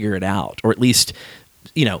want to figure it out, or at least,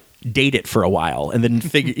 date it for a while, and then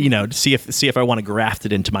figure, see if I want to graft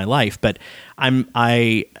it into my life. But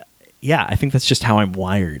I think that's just how I'm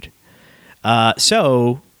wired.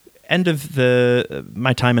 So end of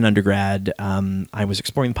my time in undergrad, I was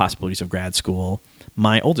exploring the possibilities of grad school.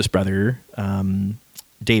 My oldest brother,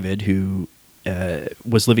 David, who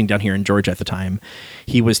was living down here in Georgia at the time,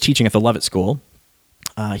 he was teaching at the Lovett School.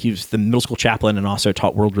 He was the middle school chaplain and also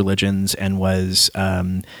taught world religions and was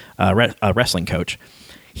a wrestling coach.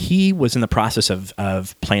 He was in the process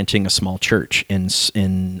of planting a small church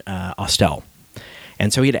in Austell.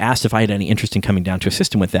 And so he had asked if I had any interest in coming down to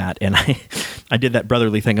assist him with that. And I did that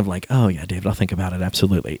brotherly thing of like, oh yeah, David, I'll think about it.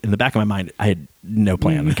 Absolutely. In the back of my mind, I had no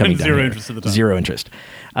plan on coming down Zero here. interest at the time. Zero interest.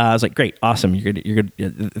 I was like, great, awesome. You're good.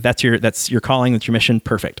 That's your calling. That's your mission.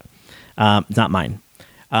 Perfect. Not mine.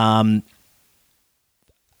 About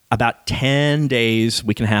 10 days,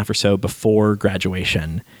 week and a half or so before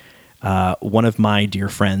graduation, one of my dear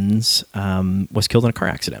friends was killed in a car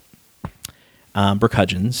accident. Brooke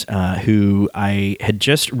Hudgens, who I had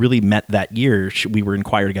just really met that year. We were in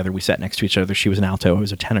choir together. We sat next to each other. She was an alto. I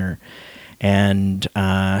was a tenor. And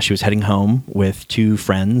she was heading home with two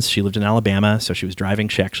friends. She lived in Alabama, so she was driving.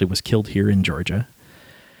 She actually was killed here in Georgia.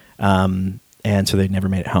 And so they never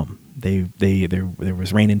made it home. There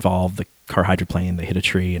was rain involved. The car hydroplaned. They hit a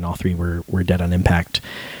tree, and all three were dead on impact.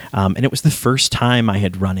 And it was the first time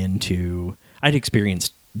I'd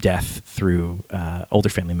experienced death through older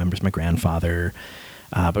family members, my grandfather.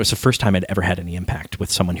 But it was the first time I'd ever had any impact with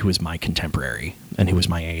someone who was my contemporary and who was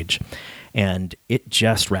my age. And it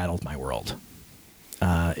just rattled my world.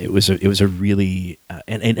 It was a really,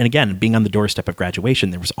 and again, being on the doorstep of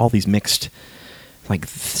graduation, there was all these mixed, like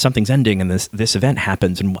something's ending and this event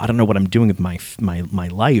happens and I don't know what I'm doing with my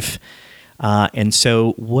life. And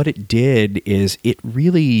so what it did is it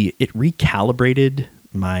recalibrated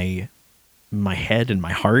my head and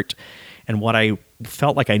my heart. And what I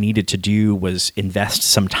felt like I needed to do was invest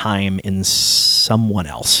some time in someone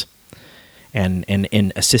else and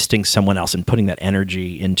in assisting someone else and putting that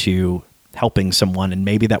energy into helping someone. And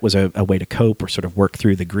maybe that was a way to cope or sort of work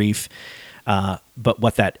through the grief. But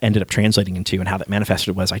what that ended up translating into and how that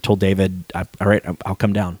manifested was I told David, all right, I'll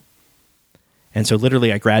come down. And so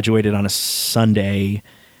literally I graduated on a Sunday,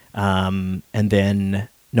 and then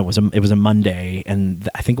it was a Monday, and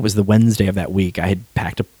I think it was the Wednesday of that week. I had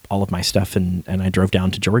packed up all of my stuff and I drove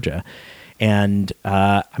down to Georgia, and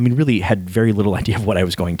really had very little idea of what I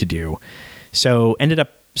was going to do. So ended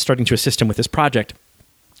up starting to assist him with this project.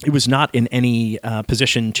 It was not in any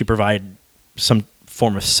position to provide some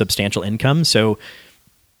form of substantial income. So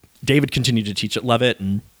David continued to teach at Lovett,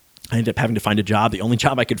 and I ended up having to find a job. The only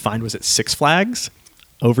job I could find was at Six Flags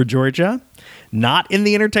over Georgia, not in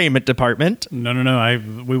the entertainment department. No.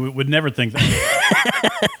 We would never think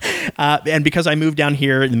that. And because I moved down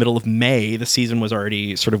here in the middle of May, the season was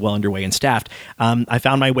already sort of well underway and staffed. I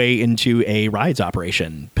found my way into a rides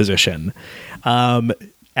operation position,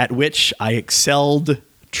 at which I excelled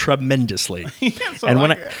tremendously. So and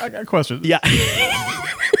when I got a question. Yeah.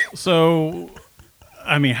 So,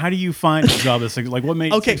 how do you find a job that's like what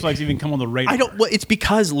made Six Flags even come on the radar? Well, it's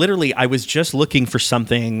because literally I was just looking for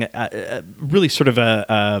something really sort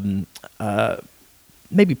of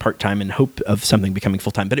maybe part-time in hope of something becoming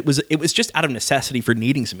full-time, but it was just out of necessity for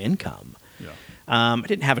needing some income. Yeah. I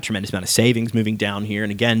didn't have a tremendous amount of savings moving down here.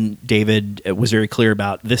 And again, David was very clear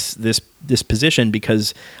about this position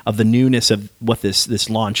because of the newness of what this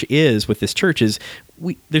launch is with this church is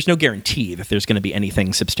there's no guarantee that there's going to be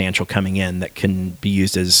anything substantial coming in that can be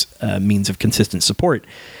used as a means of consistent support.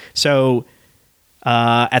 So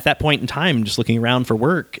at that point in time, just looking around for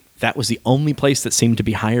work, that was the only place that seemed to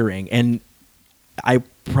be hiring. And I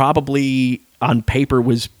probably on paper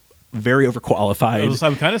was very overqualified.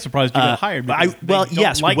 I'm kind of surprised you got hired.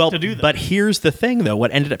 To do that. But here's the thing, though.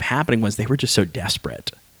 What ended up happening was they were just so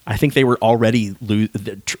desperate. I think they were already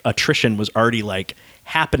the attrition was already like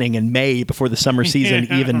happening in May before the summer season,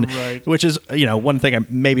 right. Which is one thing I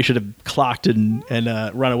maybe should have clocked and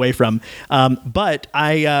run away from. But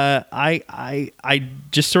I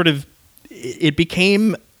just sort of it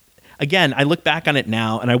became. Again, I look back on it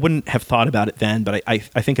now, and I wouldn't have thought about it then, but I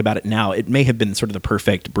think about it now. It may have been sort of the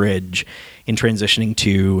perfect bridge in transitioning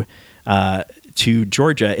to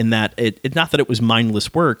Georgia, in that it not that it was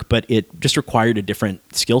mindless work, but it just required a different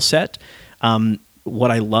skill set. What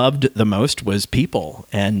I loved the most was people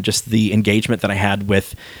and just the engagement that I had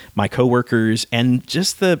with my coworkers and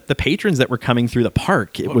just the patrons that were coming through the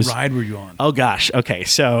park. What ride were you on? Oh gosh, okay,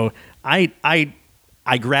 so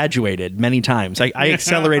I graduated many times. I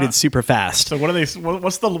accelerated super fast. So what are they?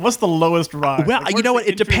 What's the lowest ride? Well, you know what?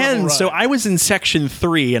 It depends. So I was in section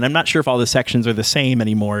 3, and I'm not sure if all the sections are the same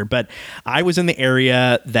anymore. But I was in the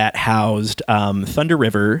area that housed Thunder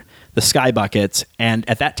River, the Sky Buckets, and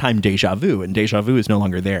at that time Deja Vu. And Deja Vu is no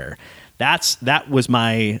longer there. That was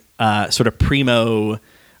my sort of primo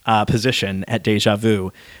position at Deja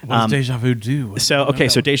Vu. What does Deja Vu do? So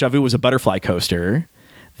Deja Vu was a butterfly coaster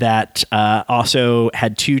that also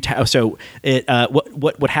had two.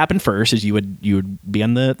 What happened first is you would be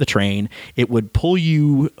on the train. It would pull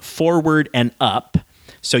you forward and up,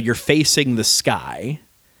 so you're facing the sky,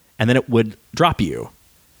 and then it would drop you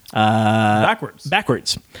backwards.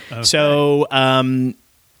 Okay. So, and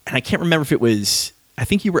I can't remember if it was. I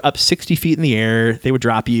think you were up 60 feet in the air. They would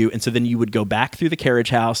drop you. And so then you would go back through the carriage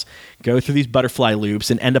house, go through these butterfly loops,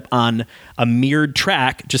 and end up on a mirrored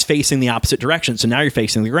track just facing the opposite direction. So now you're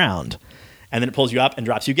facing the ground. And then it pulls you up and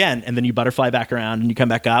drops you again. And then you butterfly back around and you come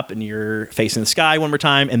back up and you're facing the sky one more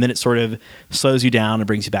time. And then it sort of slows you down and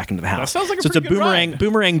brings you back into the house. That sounds like a so it's a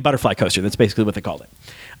boomerang butterfly coaster. That's basically what they called it.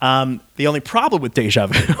 The only problem with Deja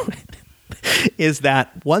Vu is that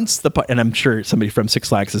once and I'm sure somebody from Six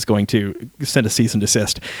Flags is going to send a cease and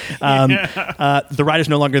desist. The ride is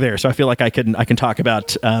no longer there, so I feel like I can talk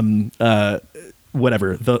about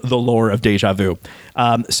whatever the lore of Deja Vu.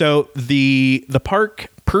 So the park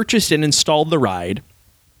purchased and installed the ride.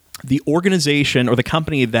 The organization or the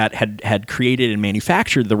company that had created and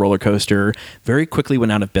manufactured the roller coaster very quickly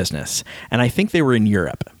went out of business, and I think they were in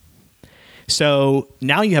Europe. So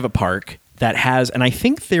now you have a park that has, and I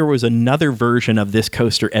think there was another version of this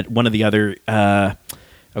coaster at one of the other,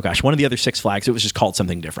 one of the other Six Flags. It was just called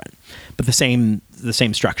something different, but the same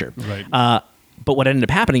structure. Right. But what ended up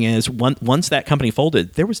happening is once that company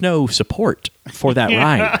folded, there was no support for that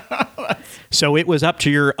ride. So it was up to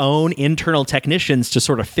your own internal technicians to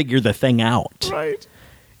sort of figure the thing out. Right.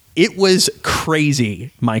 It was crazy,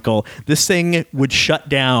 Michael. This thing would shut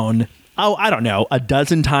down, I don't know, a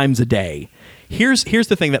dozen times a day. Here's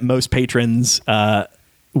the thing that most patrons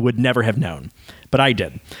would never have known, but I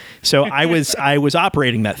did. So I was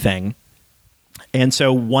operating that thing, and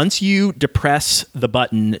so once you depress the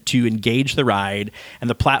button to engage the ride, and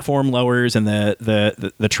the platform lowers, and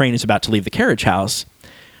the train is about to leave the carriage house,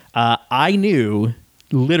 I knew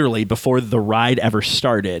literally before the ride ever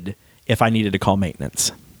started if I needed to call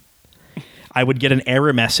maintenance. I would get an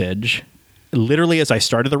error message literally as I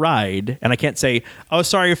started the ride, and I can't say, "Oh,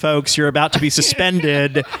 sorry, folks, you're about to be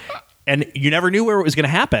suspended," and you never knew where it was going to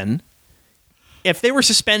happen. If they were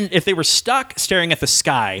stuck staring at the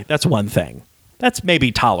sky, that's one thing. That's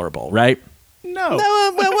maybe tolerable, right? No,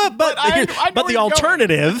 but the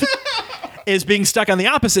alternative is being stuck on the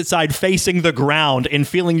opposite side, facing the ground and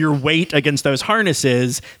feeling your weight against those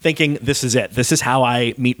harnesses, thinking, this is it. This is how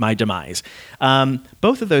I meet my demise.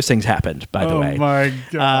 Both of those things happened, by the way. Oh, my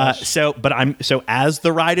gosh. So as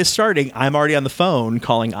the ride is starting, I'm already on the phone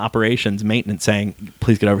calling operations maintenance saying,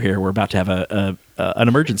 please get over here. We're about to have an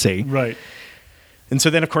emergency. Right. And so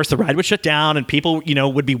then, of course, the ride would shut down, and people,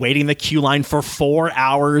 would be waiting in the queue line for 4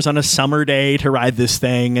 hours on a summer day to ride this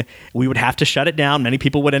thing. We would have to shut it down. Many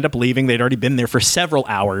people would end up leaving. They'd already been there for several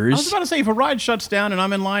hours. I was about to say, if a ride shuts down and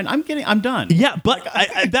I'm in line, I'm done. Yeah, but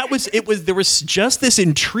there was just this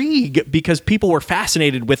intrigue because people were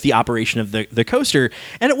fascinated with the operation of the coaster,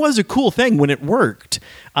 and it was a cool thing when it worked.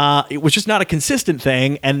 It was just not a consistent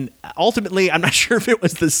thing, and ultimately, I'm not sure if it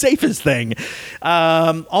was the safest thing.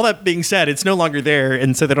 All that being said, it's no longer there,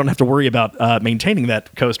 and so they don't have to worry about maintaining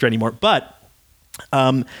that coaster anymore. But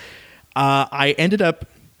I ended up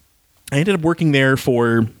working there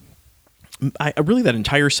for really that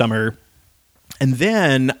entire summer, and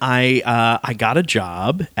then I got a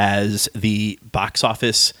job as the box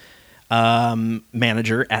office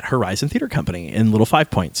manager at Horizon Theater Company in Little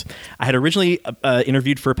Five Points. I had originally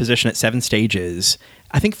interviewed for a position at Seven Stages,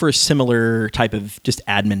 I think for a similar type of just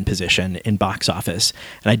admin position in box office.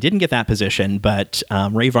 And I didn't get that position, but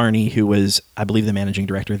Ray Varney, who was, I believe, the managing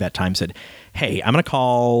director at that time, said, hey, I'm going to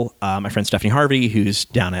call my friend Stephanie Harvey, who's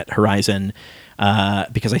down at Horizon,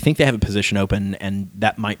 because I think they have a position open, and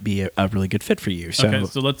that might be a really good fit for you. So, okay,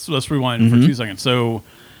 so let's rewind for 2 seconds. So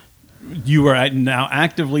you are now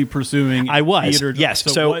actively pursuing. I was, theater. yes.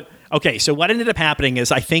 So what ended up happening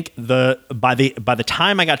is, I think by the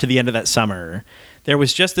time I got to the end of that summer, there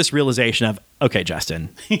was just this realization of, okay, Justin,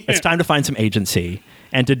 it's time to find some agency,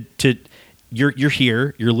 and to you're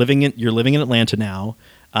here, you're living in Atlanta now.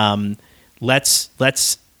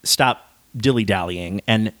 Let's stop dilly-dallying.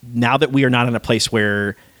 And now that we are not in a place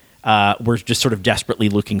where we're just sort of desperately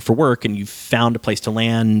looking for work, and you've found a place to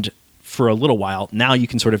land for a little while, now you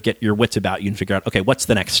can sort of get your wits about you and figure out, okay, what's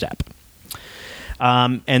the next step?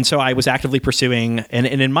 And so I was actively pursuing, and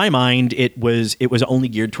in my mind, it was only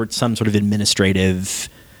geared towards some sort of administrative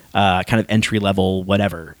kind of entry level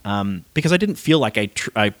whatever, because I didn't feel like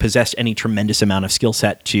I possessed any tremendous amount of skill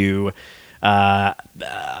set to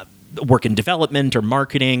work in development or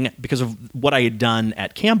marketing, because of what I had done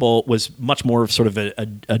at Campbell was much more of sort of a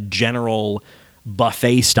general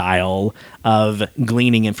buffet style of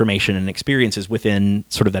gleaning information and experiences within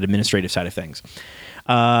sort of that administrative side of things.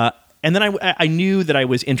 And then I knew that I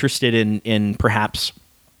was interested in perhaps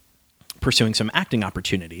pursuing some acting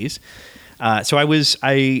opportunities. So I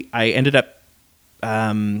ended up,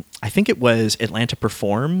 I think it was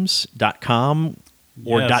atlantaperforms.com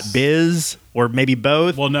or Yes. .biz or maybe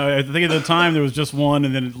both. Well, no, I think at the time there was just one,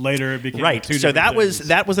 and then later it became Right. two So different things.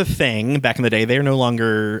 that was a thing back in the day. They're no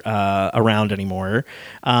longer around anymore.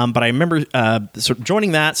 But I remember sort of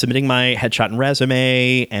joining that, submitting my headshot and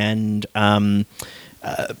resume, and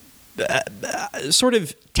sort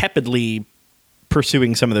of tepidly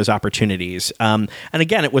pursuing some of those opportunities. And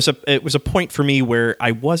again, it was a point for me where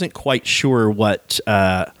I wasn't quite sure what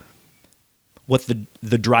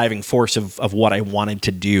the driving force of what I wanted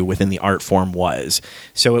to do within the art form was.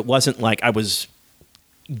 So it wasn't like I was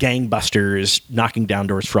gangbusters knocking down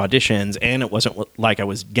doors for auditions, and it wasn't like I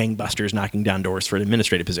was gangbusters knocking down doors for an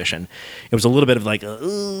administrative position. It was a little bit of like,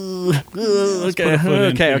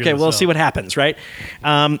 okay, we'll see what happens, right?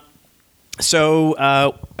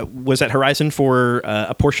 So was at Horizon for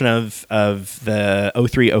a portion of the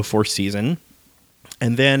 03-04 season,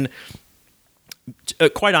 and then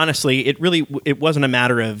quite honestly, it wasn't a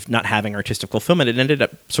matter of not having artistic fulfillment. It ended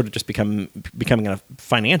up sort of just becoming a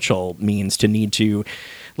financial means to need to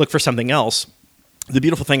look for something else. The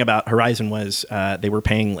beautiful thing about Horizon was they were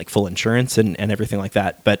paying like full insurance and everything like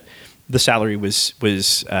that, but the salary was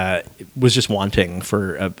just wanting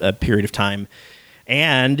for a period of time.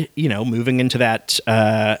 And, moving into that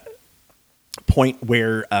point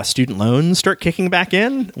where student loans start kicking back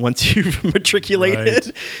in once you've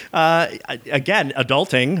matriculated. Right. Again,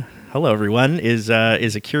 adulting, hello everyone, is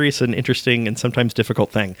a curious and interesting and sometimes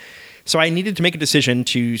difficult thing. So I needed to make a decision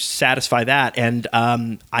to satisfy that. And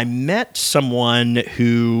I met someone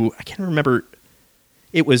who, I can't remember,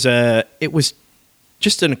 it was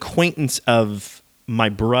just an acquaintance of my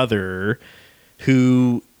brother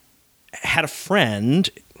who had a friend,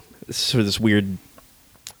 sort of this weird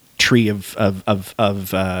tree of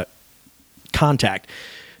contact.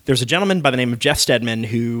 There's a gentleman by the name of Jeff Stedman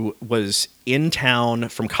who was in town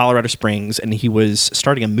from Colorado Springs, and he was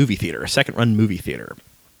starting a movie theater, a second-run movie theater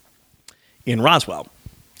in Roswell.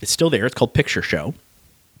 It's still there. It's called Picture Show.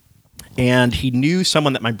 And he knew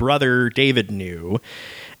someone that my brother David knew,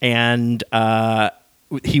 and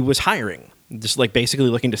he was hiring, just like basically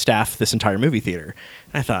looking to staff this entire movie theater.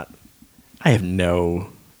 And I thought, I have no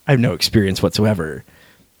experience whatsoever,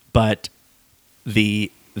 but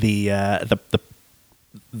the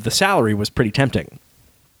salary was pretty tempting.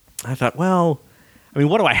 I thought, well, I mean,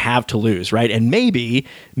 what do I have to lose, right? And maybe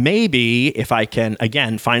if I can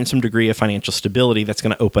again find some degree of financial stability, that's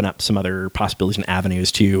going to open up some other possibilities and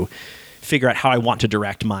avenues to figure out how I want to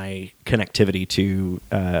direct my connectivity to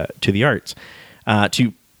the arts,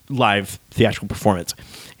 to live theatrical performance.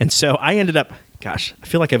 And so I ended up. Gosh, I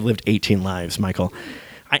feel like I've lived 18 lives, Michael.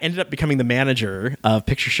 I ended up becoming the manager of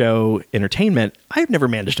Picture Show Entertainment. I've never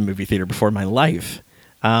managed a movie theater before in my life.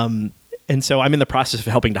 And so I'm in the process of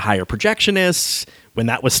helping to hire projectionists when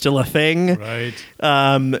that was still a thing. Right.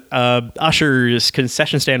 Ushers,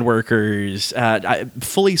 concession stand workers,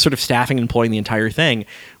 fully sort of staffing and employing the entire thing.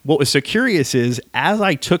 What was so curious is, as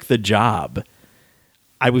I took the job,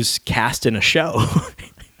 I was cast in a show.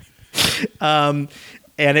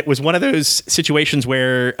 And it was one of those situations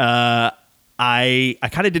where I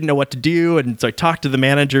kind of didn't know what to do, and so I talked to the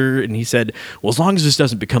manager, and he said, "Well, as long as this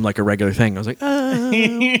doesn't become like a regular thing." I was like,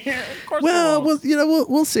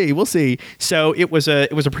 we'll see. So it was a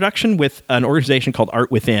production with an organization called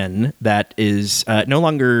Art Within that is no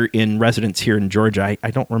longer in residence here in Georgia.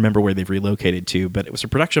 I don't remember where they've relocated to, but it was a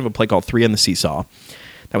production of a play called Three on the Seesaw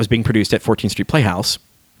that was being produced at 14th Street Playhouse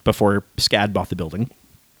before SCAD bought the building.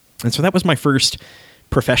 And so that was my first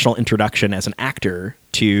professional introduction as an actor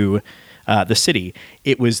to the city.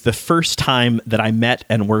 It was the first time that I met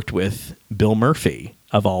and worked with Bill Murphy,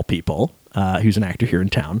 of all people, who's an actor here in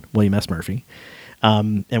town, William S. Murphy.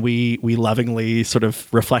 And we lovingly sort of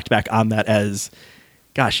reflect back on that as,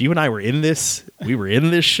 gosh, you and I were in this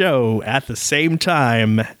show at the same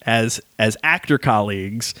time as actor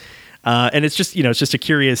colleagues. And it's just, it's just a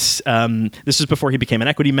curious, this is before he became an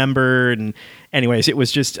equity member. And anyways, it was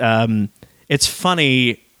just, it's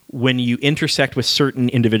funny when you intersect with certain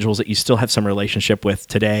individuals that you still have some relationship with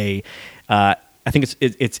today. I think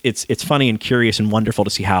it's funny and curious and wonderful to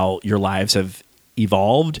see how your lives have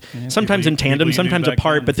evolved. Yeah, sometimes in tandem, sometimes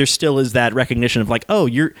apart, but there still is that recognition of like, oh,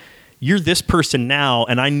 you're this person now,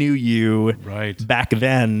 and I knew you back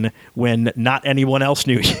then when not anyone else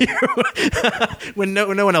knew you, when no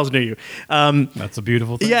one else knew you. That's a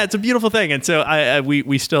beautiful thing. Yeah, it's a beautiful thing, and so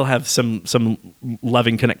we still have some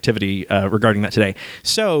loving connectivity regarding that today.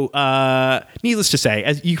 So, needless to say,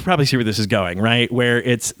 as you can probably see where this is going, right? Where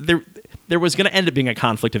it's there was going to end up being a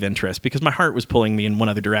conflict of interest because my heart was pulling me in one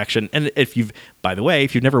other direction. And if you've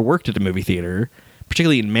never worked at a movie theater,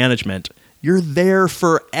 particularly in management, you're there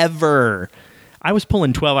forever. I was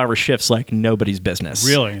pulling 12-hour shifts like nobody's business.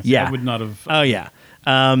 Really? Yeah. I would not have. Oh, yeah.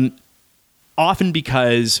 Often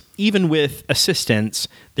because even with assistants,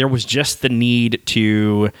 there was just the need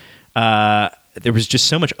to... there was just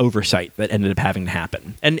so much oversight that ended up having to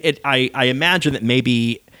happen. And I imagine that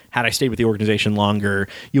maybe had I stayed with the organization longer,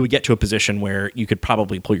 you would get to a position where you could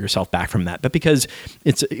probably pull yourself back from that. But because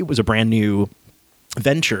it was a brand new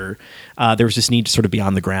venture, there was this need to sort of be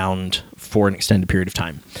on the ground for an extended period of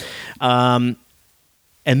time. And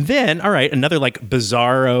then, all right, another like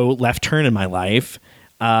bizarro left turn in my life.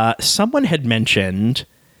 Someone had mentioned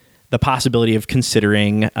the possibility of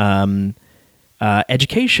considering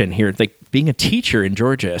education here, like being a teacher in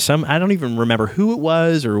Georgia. I don't even remember who it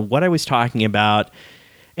was or what I was talking about.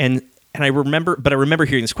 And I remember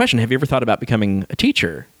hearing this question: have you ever thought about becoming a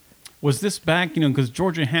teacher? Was this back, because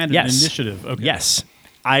Georgia had an initiative? Okay. Yes.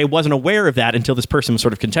 I wasn't aware of that until this person was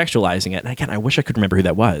sort of contextualizing it. And again, I wish I could remember who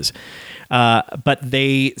that was. But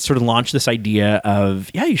they sort of launched this idea of,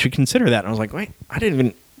 you should consider that. And I was like, wait, I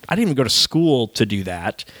didn't even go to school to do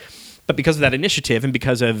that. But because of that initiative and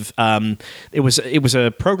because of it was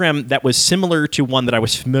a program that was similar to one that I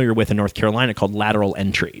was familiar with in North Carolina called lateral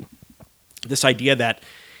entry. This idea that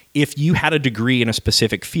if you had a degree in a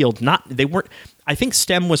specific field, I think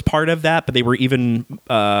STEM was part of that, but they were even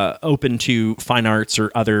open to fine arts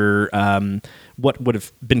or other what would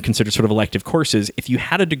have been considered sort of elective courses. If you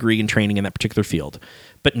had a degree in training in that particular field,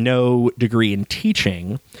 but no degree in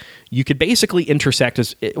teaching, you could basically intersect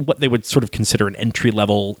as what they would sort of consider an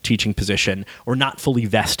entry-level teaching position or not fully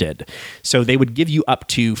vested. So they would give you up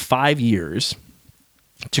to 5 years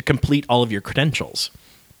to complete all of your credentials.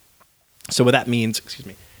 So what that means, excuse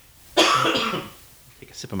me, take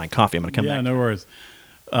a sip of my coffee. I'm going to come back. Yeah, no worries.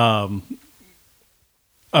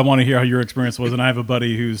 I want to hear how your experience was, and I have a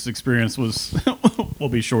buddy whose experience will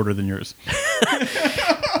be shorter than yours.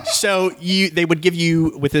 So they would give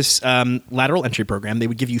you, with this lateral entry program, they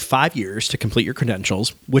would give you 5 years to complete your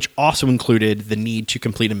credentials, which also included the need to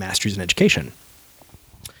complete a master's in education.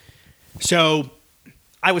 So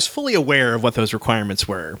I was fully aware of what those requirements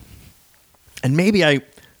were. And maybe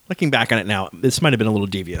looking back on it now, this might have been a little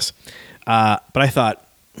devious. But I thought,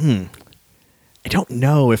 I don't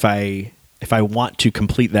know if I want to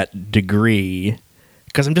complete that degree,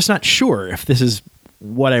 because I'm just not sure if this is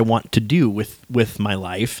what I want to do with my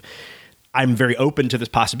life. I'm very open to this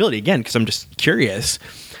possibility, again, because I'm just curious.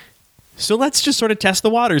 So let's just sort of test the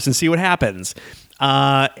waters and see what happens.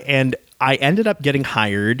 And I ended up getting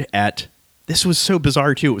hired at, this was so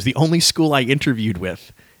bizarre too, it was the only school I interviewed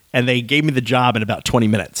with, and they gave me the job in about 20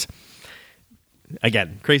 minutes.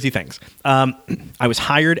 Again, crazy things. I was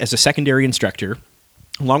hired as a secondary instructor,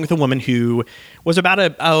 along with a woman who was about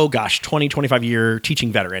 20, 25-year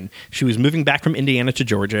teaching veteran. She was moving back from Indiana to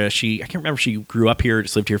Georgia. I can't remember if she grew up here,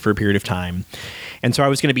 just lived here for a period of time. And so I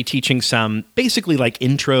was going to be teaching some basically like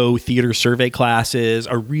intro theater survey classes,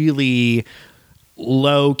 a really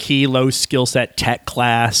low-key, low-skill set tech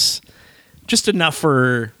class, just enough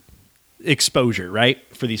for exposure, right,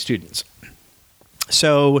 for these students.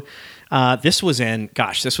 So this was in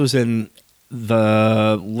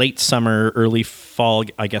the late summer, early fall,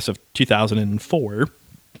 I guess, of 2004.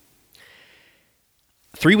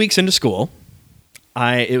 3 weeks into school,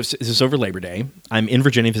 this was over Labor Day. I'm in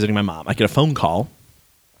Virginia visiting my mom. I get a phone call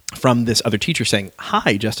from this other teacher saying,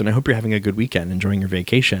 "Hi, Justin, I hope you're having a good weekend, enjoying your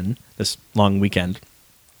vacation, this long weekend.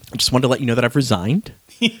 I just wanted to let you know that I've resigned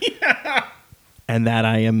and that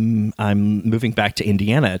I'm moving back to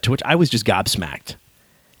Indiana," to which I was just gobsmacked.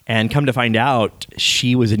 And come to find out,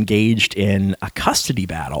 she was engaged in a custody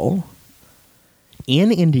battle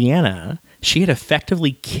in Indiana. She had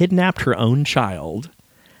effectively kidnapped her own child,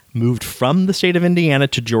 moved from the state of Indiana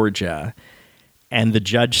to Georgia, and the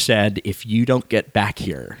judge said, if you don't get back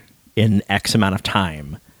here in X amount of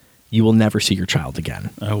time, you will never see your child again.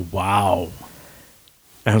 Oh, wow.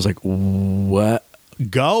 And I was like, what?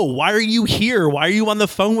 Go. Why are you here? Why are you on the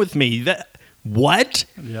phone with me? What?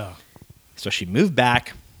 Yeah. So she moved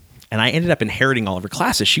back, and I ended up inheriting all of her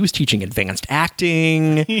classes. She was teaching advanced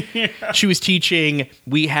acting. Yeah. She was teaching.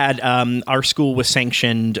 We had our school was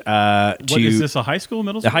sanctioned to. What is this? A high school,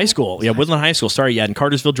 middle school? The high school, yeah, Woodland High School. Sorry, yeah, in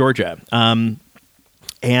Cartersville, Georgia.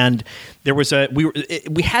 And there was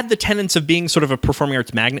we had the tenets of being sort of a performing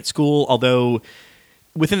arts magnet school, although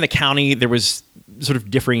within the county there was sort of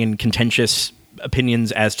differing and contentious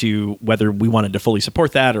opinions as to whether we wanted to fully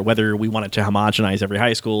support that or whether we wanted to homogenize every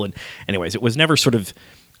high school. And anyways, it was never sort of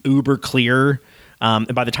uber clear.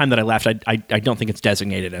 And by the time that I left, I don't think it's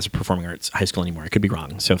designated as a performing arts high school anymore. I could be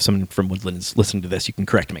wrong. So if someone from Woodland is listening to this, you can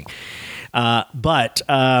correct me. But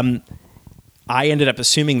I ended up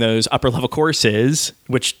assuming those upper level courses,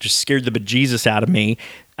 which just scared the bejesus out of me.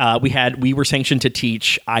 We were sanctioned to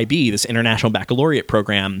teach IB, this International Baccalaureate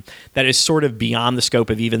program that is sort of beyond the scope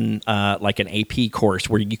of even like an AP course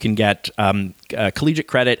where you can get collegiate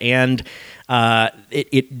credit, and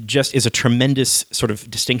it just is a tremendous sort of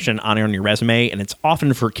distinction on your resume, and it's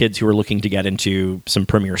often for kids who are looking to get into some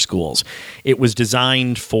premier schools. It was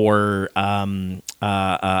designed for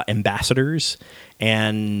ambassadors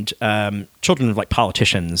and children of like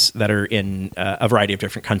politicians that are in a variety of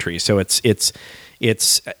different countries. So it's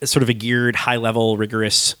sort of a geared, high-level,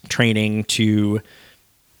 rigorous training to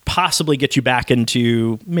possibly get you back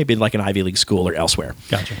into maybe like an Ivy League school or elsewhere.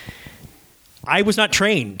 Gotcha. I was not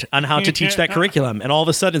trained on how to teach that curriculum. And all of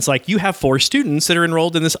a sudden, it's like, you have 4 students that are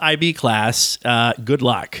enrolled in this IB class. Good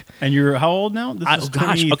luck. And you're how old now? This is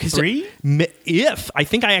 23? Okay, so I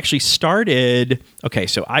think I actually started... Okay,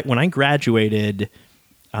 so when I graduated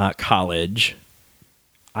college,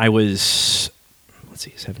 I was...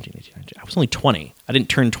 17, 18, 19. I was only 20. I didn't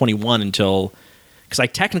turn 21 until... Because I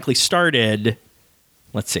technically started...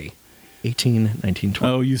 18, 19,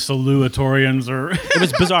 20. Oh, you salutatorians are... It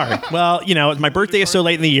was bizarre. Well, my birthday is so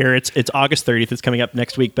late in the year. It's August 30th. It's coming up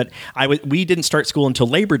next week. But we didn't start school until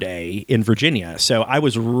Labor Day in Virginia. So I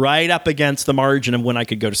was right up against the margin of when I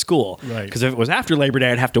could go to school. Right. Because if it was after Labor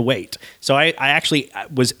Day, I'd have to wait. So I actually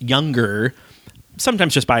was younger,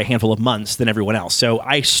 sometimes just by a handful of months, than everyone else. So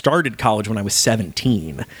I started college when I was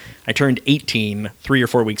 17. I turned 18 3 or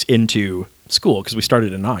 4 weeks into school because we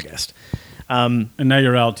started in August. And now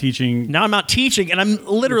you're out teaching. Now I'm out teaching, and I'm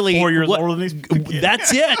literally 4 years older than these kids.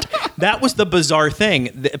 That's it. That was the bizarre thing.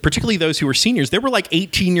 Particularly those who were seniors. They were like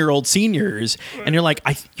 18-year-old seniors, and you're like,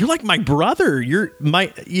 you're like my brother. You're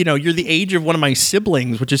you're the age of one of my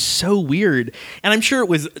siblings, which is so weird. And I'm sure it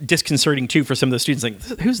was disconcerting too for some of those students.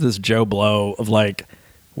 Like, who's this Joe Blow of like,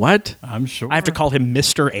 what? I'm sure I have to call him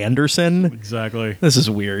Mr. Anderson. Exactly. This is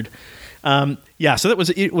weird. Yeah. So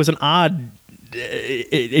it was an odd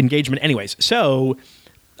engagement. Anyways, so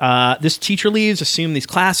this teacher leaves, assumed these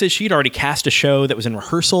classes. She'd already cast a show that was in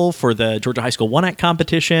rehearsal for the Georgia High School One Act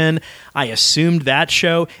competition. I assumed that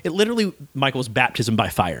show. It literally, Michael, was baptism by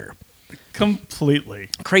fire. Completely.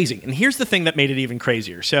 Crazy. And here's the thing that made it even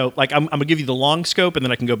crazier. So, like, I'm going to give you the long scope, and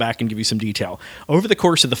then I can go back and give you some detail. Over the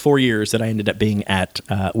course of the 4 years that I ended up being at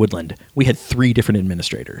Woodland, we had 3 different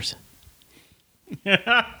administrators.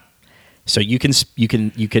 So you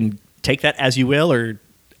can take that as you will or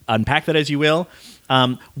unpack that as you will.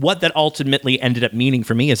 What that ultimately ended up meaning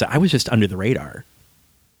for me is that I was just under the radar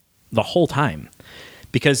the whole time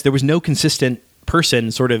because there was no consistent person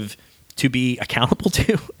sort of to be accountable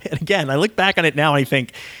to. And again, I look back on it now and I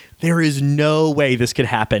think there is no way this could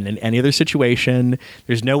happen in any other situation.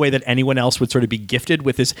 There's no way that anyone else would sort of be gifted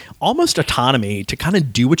with this almost autonomy to kind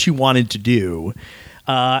of do what you wanted to do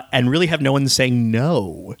and really have no one saying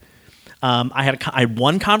no. I had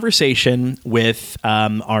one conversation with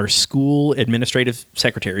our school administrative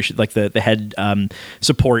secretary, like the head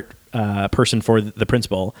support person for the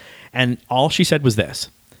principal, and all she said was this: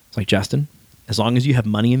 "It's like, Justin, as long as you have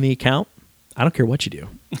money in the account, I don't care what you do.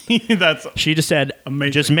 She just said,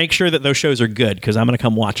 amazing. Just make sure that those shows are good because I'm going to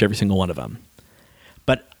come watch every single one of them.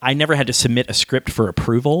 But I never had to submit a script for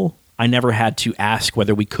approval. I never had to ask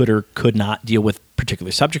whether we could or could not deal with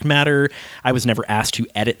particular subject matter. I was never asked to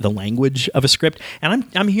edit the language of a script. And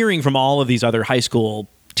I'm hearing from all of these other high school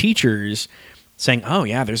teachers saying, oh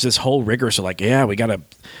yeah, there's this whole rigor. So like, yeah, we got to,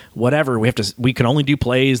 whatever, we can only do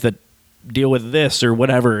plays that deal with this or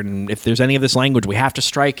whatever. And if there's any of this language, we have to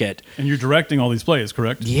strike it. And you're directing all these plays,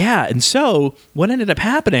 correct? Yeah. And so what ended up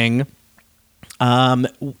happening,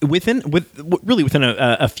 within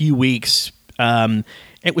a few weeks,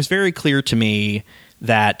 it was very clear to me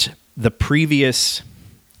that the previous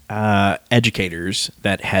educators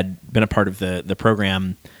that had been a part of the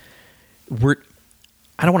program were,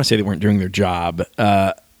 I don't want to say they weren't doing their job,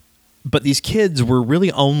 but these kids were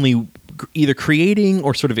really only either creating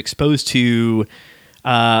or sort of exposed to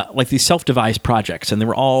like these self-devised projects, and they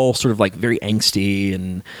were all sort of like very angsty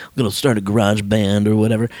and going to start a garage band or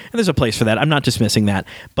whatever. And there's a place for that. I'm not dismissing that,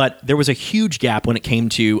 but there was a huge gap when it came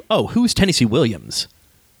to, who's Tennessee Williams?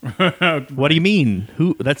 What do you mean?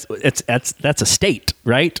 Who? That's a state,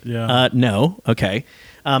 right? Yeah. No. Okay.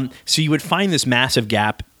 So you would find this massive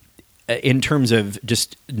gap in terms of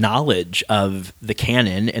just knowledge of the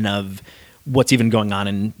canon and of what's even going on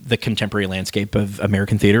in the contemporary landscape of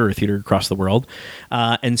American theater or theater across the world.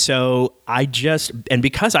 And so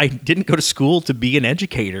because I didn't go to school to be an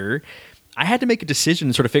educator, I had to make a decision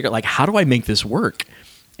and sort of figure out, like, how do I make this work?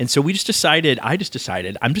 And so I just decided,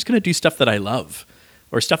 I'm just going to do stuff that I love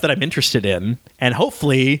or stuff that I'm interested in. And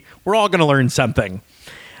hopefully we're all going to learn something.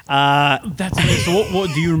 That's amazing. So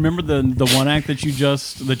what do you remember the one act that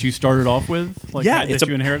you started off with? Like yeah, that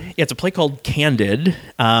you inherited? Yeah, it's a play called Candid.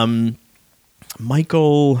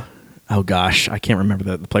 Michael, oh gosh, I can't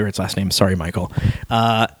remember the playwright's last name. Sorry, Michael.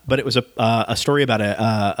 But it was a story about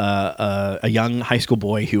a young high school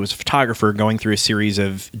boy who was a photographer going through a series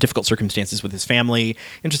of difficult circumstances with his family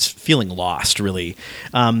and just feeling lost, really.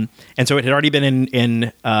 And so it had already been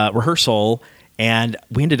in rehearsal, and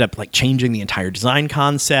we ended up like changing the entire design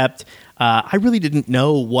concept. I really didn't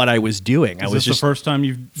know what I was doing. Is this the first time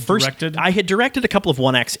you've directed? I had directed a couple of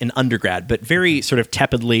one-acts in undergrad, but very sort of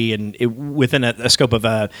tepidly and within a scope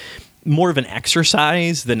of more of an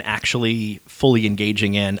exercise than actually fully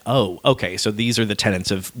engaging in, okay, so these are the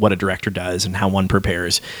tenets of what a director does and how one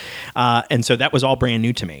prepares. And so that was all brand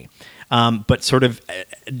new to me. But sort of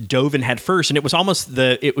dove in head first, and it was almost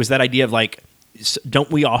it was that idea of like,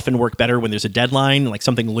 don't we often work better when there's a deadline, like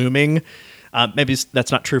something looming? Maybe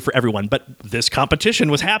that's not true for everyone, but this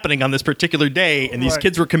competition was happening on this particular day, and these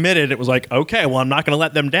kids were committed. It was like, okay, well, I'm not going to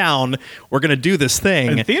let them down. We're going to do this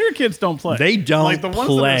thing. And theater kids don't play. They don't play. Like the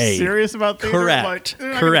ones that are serious about theater, Correct. Like,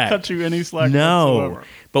 they're not going to cut you any slack whatsoever.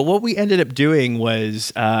 But what we ended up doing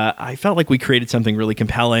was I felt like we created something really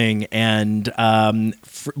compelling, and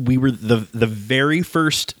we were the very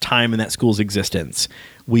first time in that school's existence,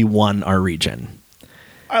 we won our region.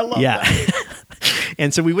 I love that.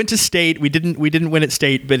 And so we went to state. We didn't win at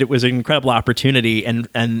state, but it was an incredible opportunity.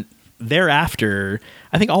 And thereafter,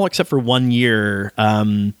 I think all except for 1 year,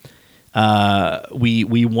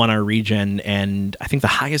 we won our region. And I think the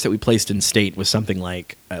highest that we placed in state was something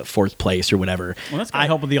like fourth place or whatever. Well, that's going to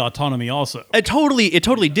help with the autonomy also. It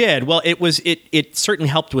totally did. Well, it certainly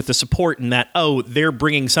helped with the support in that, they're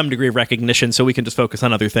bringing some degree of recognition, so we can just focus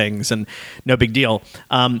on other things and no big deal.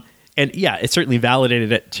 And yeah, it certainly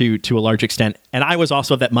validated it to a large extent. And I was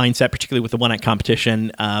also of that mindset, particularly with the one-act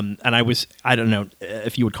competition. And I don't know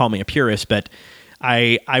if you would call me a purist, but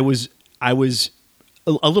I was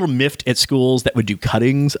a little miffed at schools that would do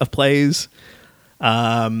cuttings of plays.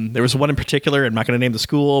 There was one in particular, I'm not going to name the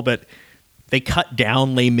school, but they cut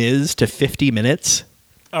down Les Mis to 50 minutes.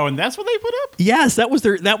 Oh, and that's what they put up? Yes, that was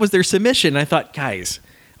their submission. I thought, guys,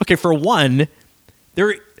 okay, for one,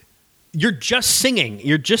 you're just singing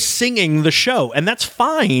the show, and that's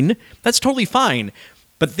fine. That's totally fine.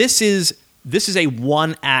 But this is a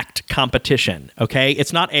one act competition. Okay,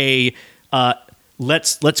 it's not a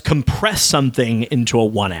let's compress something into a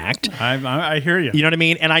one act. I hear you. You know what I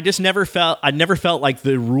mean? And I never felt like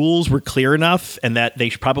the rules were clear enough, and that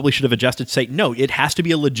they probably should have adjusted to say, no, it has to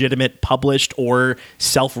be a legitimate published or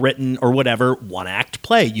self-written or whatever one act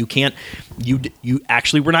play. You can't, you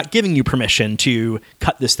actually, we're not giving you permission to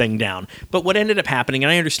cut this thing down. But what ended up happening,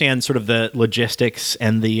 and I understand sort of the logistics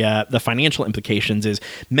and the financial implications, is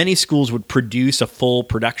many schools would produce a full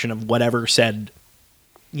production of whatever said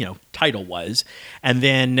title was. And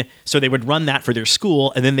then so they would run that for their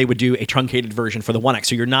school, and then they would do a truncated version for the one act.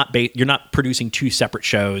 So you're not producing two separate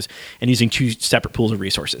shows and using two separate pools of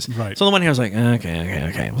resources. Right. So on the one hand, I was like,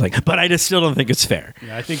 okay. I was like, but I just still don't think it's fair.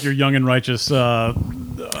 Yeah, I think your young and righteous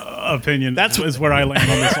opinion is where I land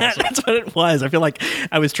on this also. That's what it was. I feel like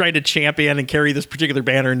I was trying to champion and carry this particular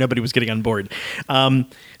banner, and nobody was getting on board.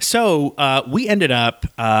 So we ended up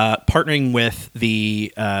partnering with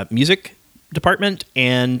the music department,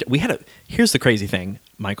 and we had here's the crazy thing,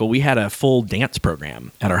 Michael, we had a full dance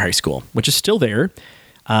program at our high school, which is still there.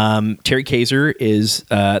 Terry Kaiser is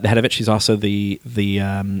the head of it. She's also the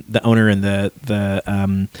owner and the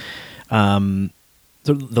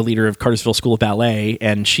leader of Cartersville School of Ballet,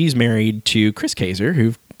 and she's married to Chris Kaiser, who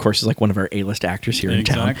of course is like one of our A-list actors here in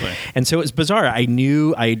town. And so it was bizarre.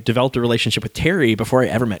 I developed a relationship with Terry before I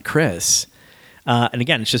ever met Chris. And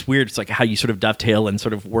again, it's just weird. It's like how you sort of dovetail and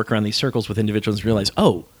sort of work around these circles with individuals and realize,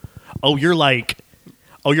 you're like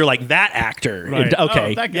that actor. Right.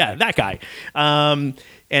 Okay. That guy.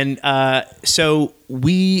 So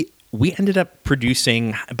we ended up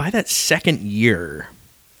producing, by that second year,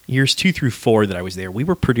 years 2 through 4 that I was there, we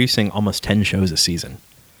were producing almost 10 shows a season.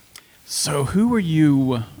 So who were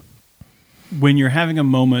you when you're having a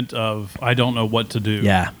moment of, I don't know what to do?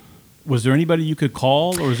 Yeah. Was there anybody you could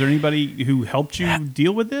call, or was there anybody who helped you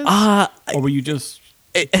deal with this? Or were you just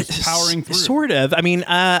powering through? Sort of. I mean,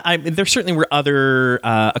 there certainly were other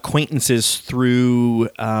acquaintances through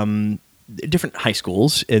different high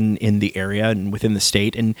schools in the area and within the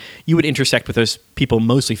state, and you would intersect with those people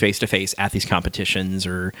mostly face-to-face at these competitions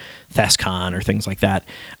or ThesCon or things like that.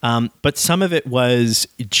 But some of it was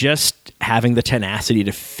just having the tenacity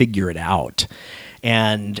to figure it out.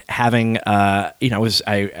 And having, I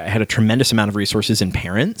had a tremendous amount of resources in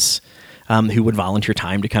parents who would volunteer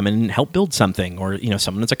time to come in and help build something, or,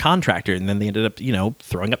 someone that's a contractor, and then they ended up,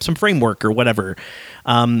 throwing up some framework or whatever.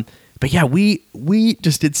 But yeah, we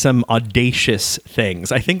just did some audacious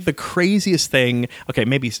things. I think the craziest thing,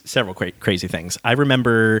 maybe several crazy things. I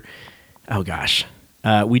remember, we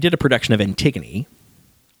did a production of Antigone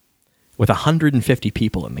with 150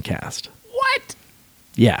 people in the cast. What?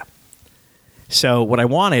 Yeah. So what I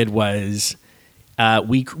wanted was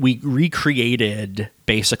we recreated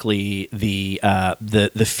basically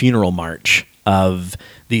the funeral march of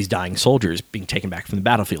these dying soldiers being taken back from the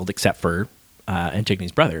battlefield, except for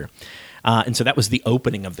Antigone's brother. And so that was the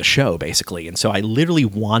opening of the show, basically. And so I literally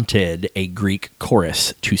wanted a Greek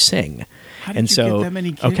chorus to sing. How did you get that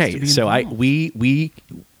many kids to be involved? We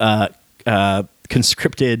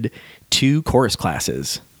conscripted 2 chorus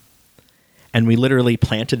classes. And we literally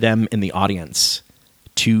planted them in the audience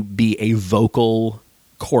to be a vocal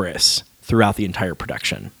chorus throughout the entire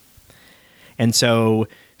production. And so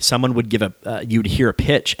someone would give you'd hear a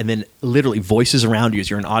pitch, and then literally voices around you as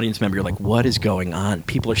you're an audience member. You're like, what is going on?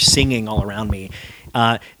 People are singing all around me.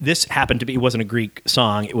 This happened to be, it wasn't a Greek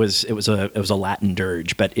song. It was a Latin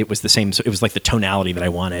dirge, but it was the same. So it was like the tonality that I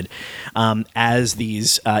wanted. As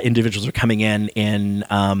these individuals are coming in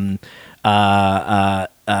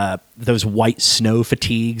those white snow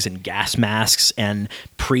fatigues and gas masks, and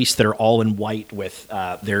priests that are all in white with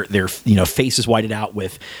their faces whited out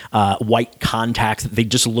with white contacts. They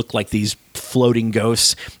just look like these floating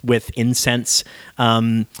ghosts with incense,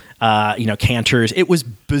 canters. It was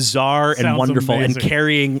bizarre and wonderful, amazing. And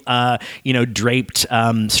carrying draped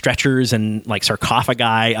stretchers and like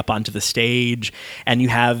sarcophagi up onto the stage, and you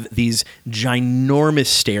have these ginormous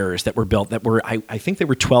stairs that were built that were I think they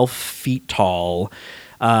were 12 feet tall.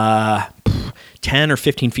 10 or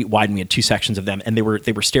 15 feet wide, and we had 2 sections of them, and they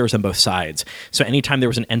were stairs on both sides. So anytime there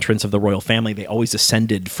was an entrance of the royal family, they always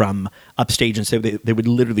ascended from upstage, and so they would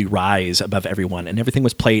literally rise above everyone, and everything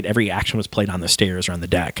was played, every action was played on the stairs or on the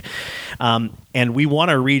deck. And we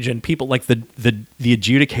won our region. People like the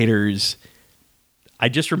adjudicators, I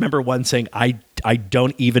just remember one saying, I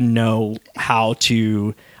don't even know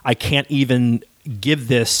I can't even give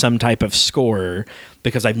this some type of score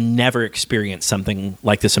because I've never experienced something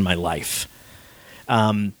like this in my life.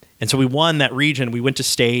 And so we won that region. We went to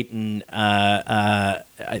state, and I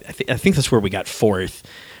think that's where we got 4th.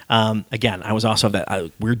 Again, I was also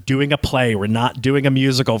that we're doing a play. We're not doing a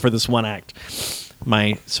musical for this one act.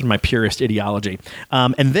 My purist ideology.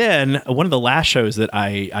 And then one of the last shows that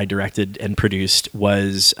I directed and produced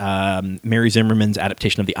was Mary Zimmerman's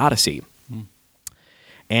adaptation of the Odyssey.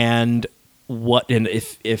 And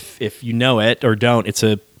if you know it or don't, it's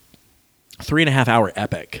a 3.5-hour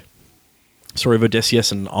epic. Story of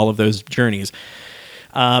Odysseus and all of those journeys.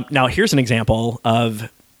 Now, here's an example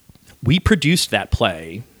of, we produced that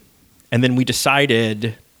play, and then we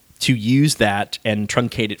decided to use that and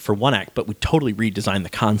truncate it for one act, but we totally redesigned the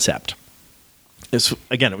concept.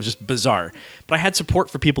 Again, it was just bizarre, but I had support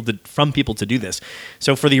from people to do this.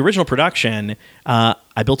 So for the original production,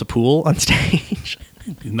 I built a pool on stage.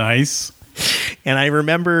 Nice. And I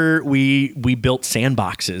remember we built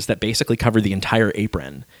sandboxes that basically covered the entire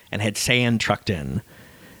apron and had sand trucked in.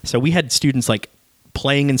 So we had students like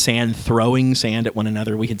playing in sand, throwing sand at one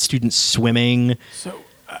another. We had students swimming. So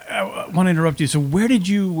I want to interrupt you. So where did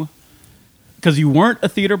you? Because you weren't a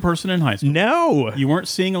theater person in high school. No, you weren't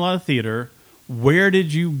seeing a lot of theater. Where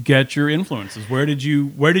did you get your influences? Where did you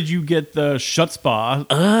get the chutzpah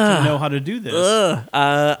to know how to do this?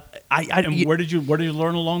 Where did you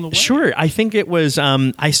learn along the way? Sure, I think it was.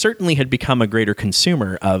 I certainly had become a greater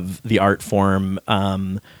consumer of the art form.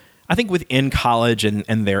 I think within college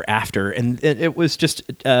and thereafter, and it was just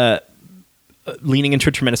leaning into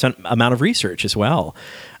a tremendous amount of research as well.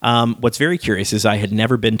 What's very curious is I had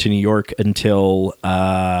never been to New York until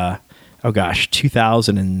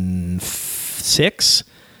 2006.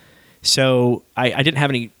 So I didn't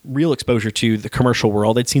have any real exposure to the commercial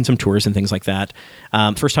world. I'd seen some tours and things like that.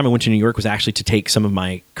 First time I went to New York was actually to take some of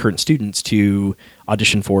my current students to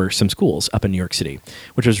audition for some schools up in New York City,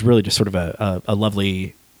 which was really just sort of a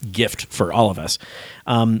lovely gift for all of us.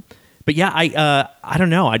 But yeah, I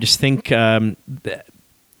don't know. I just think that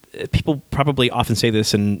people probably often say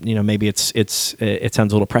this, and maybe it sounds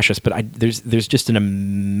a little precious, but there's just an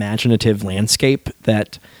imaginative landscape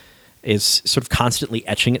that is sort of constantly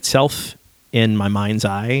etching itself in my mind's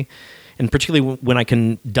eye, and particularly when I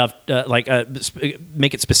can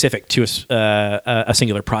make it specific to a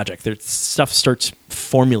singular project. Stuff starts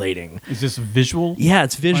formulating. Is this visual? Yeah,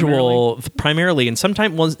 it's visual primarily, and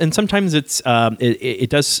sometimes it's it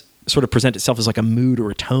does sort of present itself as like a mood or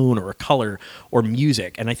a tone or a color or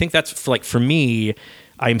music, and I think that's for me.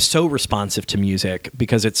 I am so responsive to music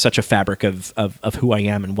because it's such a fabric of who I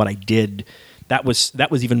am and what I did. That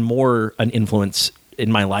was even more an influence in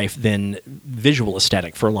my life than visual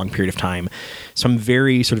aesthetic for a long period of time. So I'm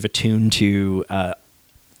very sort of attuned to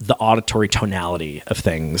the auditory tonality of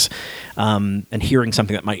things, and hearing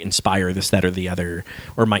something that might inspire this, that, or the other,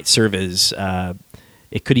 or might serve as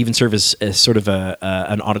it could even serve as sort of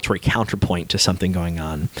an auditory counterpoint to something going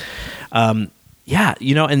on. Yeah,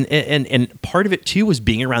 and part of it too was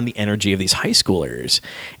being around the energy of these high schoolers.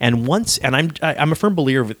 And I'm a firm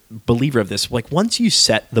believer of this. Like, once you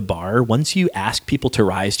set the bar, once you ask people to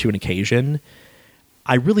rise to an occasion,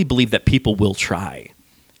 I really believe that people will try.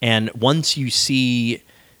 And once you see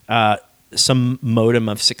some modem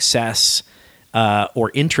of success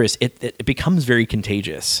or interest, it becomes very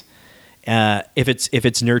contagious. If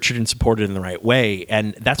it's nurtured and supported in the right way.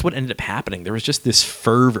 And that's what ended up happening. There was just this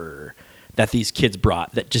fervor that these kids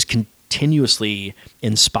brought that just continuously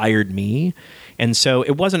inspired me. And so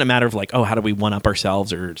it wasn't a matter of like, oh, how do we one up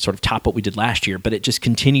ourselves or sort of top what we did last year? But it just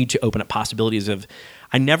continued to open up possibilities of,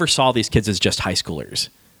 I never saw these kids as just high schoolers.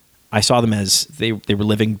 I saw them as they were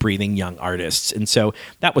living, breathing young artists. And so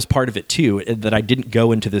that was part of it too, that I didn't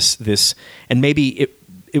go into this, and maybe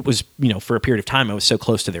it was, for a period of time, I was so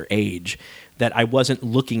close to their age that I wasn't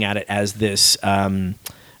looking at it as this,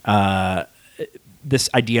 this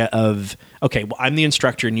idea of, okay, well, I'm the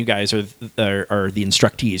instructor and you guys are the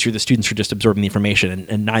instructees. You're the students who are just absorbing the information,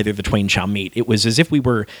 and neither the twain shall meet. It was as if we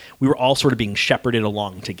were all sort of being shepherded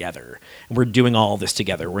along together, and we're doing all this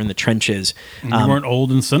together. We're in the trenches. You weren't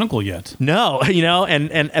old and cynical yet. No,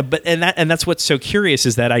 and that's what's so curious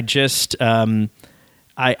is that I just I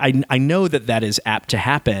know that is apt to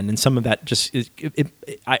happen, and some of that just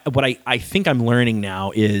what I think I'm learning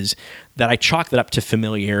now is that I chalk that up to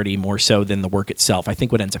familiarity more so than the work itself. I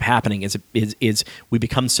think what ends up happening is we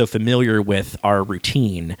become so familiar with our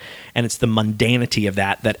routine, and it's the mundanity of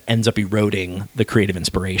that ends up eroding the creative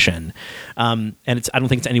inspiration. And I don't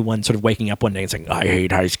think it's anyone sort of waking up one day and saying, I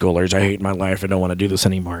hate high schoolers, I hate my life, I don't want to do this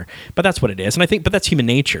anymore. But that's what it is, and I think, but that's human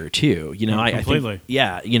nature too. Completely.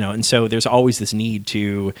 I think, and so there's always this need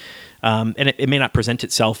to. And it may not present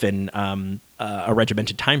itself in a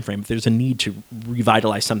regimented time frame, but there's a need to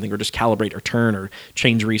revitalize something or just calibrate or turn or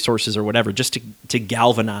change resources or whatever, just to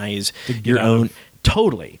galvanize your own.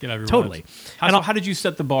 Totally. How did you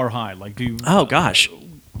set the bar high? Like, do you? Oh gosh.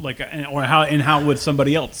 Or how would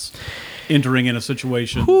somebody else entering in a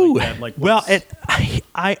situation like that? Like, well,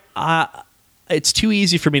 it's too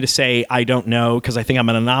easy for me to say I don't know, because I think I'm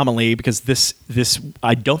an anomaly, because this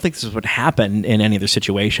I don't think this would happen in any other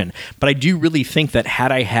situation. But I do really think that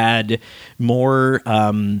had I had more,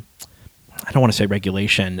 I don't want to say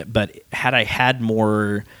regulation, but had I had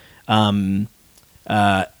more sort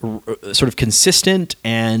of consistent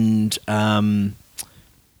and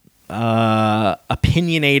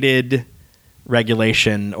opinionated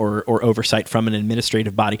regulation or oversight from an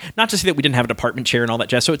administrative body. Not to say that we didn't have a department chair and all that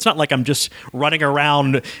jazz. So it's not like I'm just running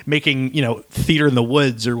around making, theater in the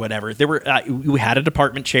woods or whatever. We had a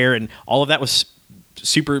department chair, and all of that was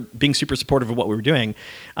being super supportive of what we were doing.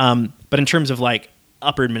 But in terms of like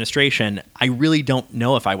upper administration, I really don't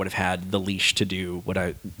know if I would have had the leash to do what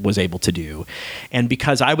I was able to do. And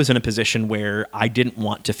because I was in a position where I didn't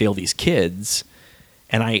want to fail these kids,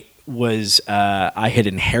 and I had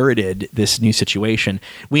inherited this new situation,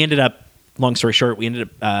 we ended up, long story short,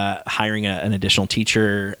 hiring an additional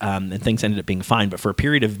teacher, and things ended up being fine. But for a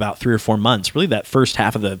period of about 3 or 4 months, really that first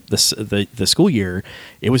half of the school year,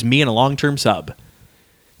 it was me and a long-term sub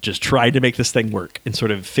just tried to make this thing work and sort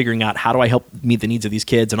of figuring out, how do I help meet the needs of these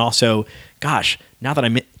kids? And also, gosh, now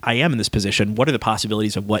that I am in this position, what are the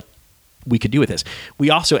possibilities of what we could do with this? We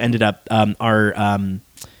also ended up, our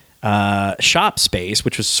shop space,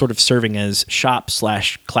 which was sort of serving as shop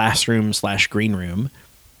 / classroom / green room,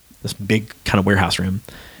 this big kind of warehouse room,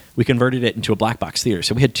 we converted it into a black box theater.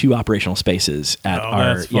 So we had 2 operational spaces at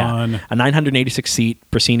that's fun. a 986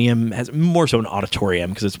 seat proscenium, has more so an auditorium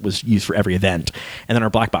because it was used for every event, and then our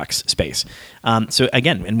black box space. So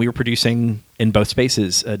again, and we were producing in both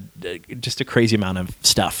spaces just a crazy amount of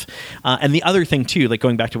stuff. And the other thing too, like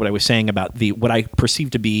going back to what I was saying about what I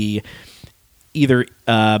perceive to be either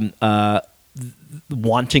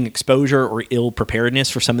wanting exposure or ill preparedness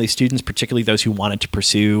for some of these students, particularly those who wanted to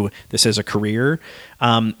pursue this as a career,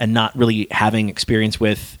 and not really having experience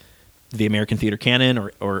with the American theater canon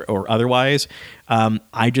or otherwise.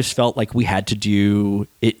 I just felt like we had to do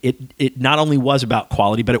it. It not only was about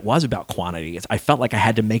quality, but it was about quantity. I felt like I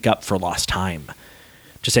had to make up for lost time.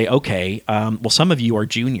 To say, okay, well, some of you are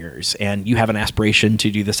juniors and you have an aspiration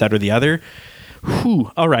to do this, that, or the other.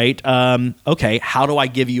 All right. Okay. How do I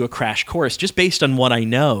give you a crash course just based on what I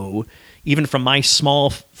know, even from my small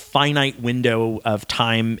finite window of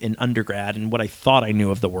time in undergrad and what I thought I knew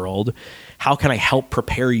of the world? How can I help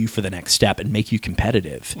prepare you for the next step and make you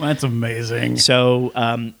competitive? Well, that's amazing. So,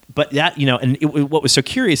 but that, what was so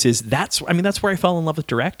curious is that's where I fell in love with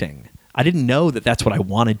directing. I didn't know that that's what I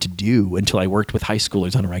wanted to do until I worked with high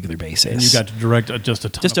schoolers on a regular basis. And you got to direct just a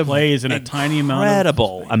ton of plays in a tiny amount of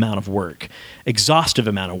incredible amount of work, exhaustive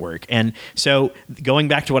amount of work. And so going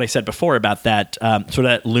back to what I said before about that sort of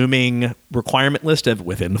that looming requirement list of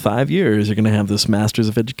within 5 years, you're going to have this Master's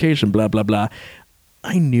of Education, blah, blah, blah.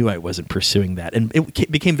 I knew I wasn't pursuing that. And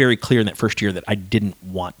it became very clear in that first year that I didn't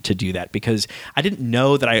want to do that because I didn't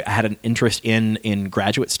know that I had an interest in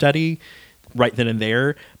graduate study right then and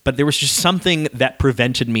there, but there was just something that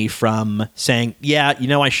prevented me from saying, yeah,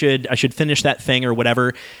 I should finish that thing or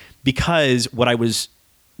whatever, because what I was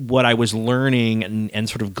learning and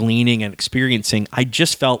sort of gleaning and experiencing, I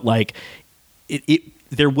just felt like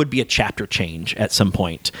there would be a chapter change at some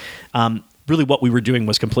point. Really what we were doing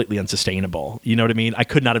was completely unsustainable. You know what I mean? I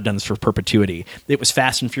could not have done this for perpetuity. It was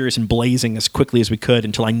fast and furious and blazing as quickly as we could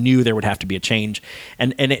until I knew there would have to be a change.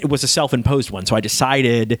 And it was a self-imposed one. So I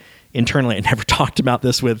decided internally, I never talked about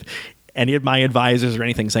this with any of my advisors or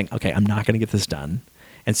anything, saying, okay, I'm not going to get this done.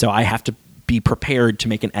 And so I have to be prepared to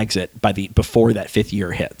make an exit before that 5th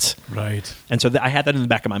year hits. Right. And so I had that in the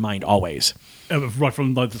back of my mind always. Right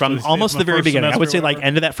from almost the very beginning. I would say like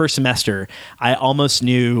end of that first semester, I almost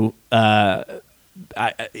knew, if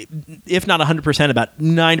not 100%, about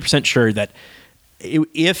 90% sure that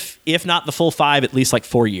if not the full 5, at least like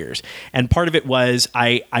 4 years. And part of it was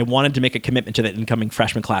I wanted to make a commitment to the incoming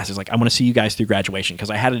freshman classes. Like, I want to see you guys through graduation,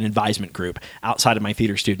 because I had an advisement group outside of my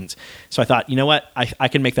theater students. So I thought, you know what, I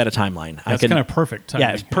can make that a timeline. That's kind of perfect timing.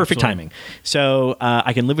 Yeah, it's perfect timing. So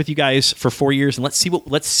I can live with you guys for 4 years, and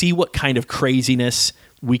let's see what kind of craziness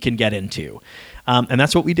we can get into. And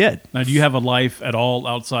that's what we did. Now, do you have a life at all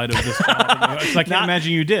outside of this? I can't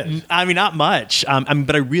imagine you did. I mean, not much.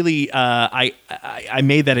 But I really, I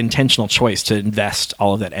made that intentional choice to invest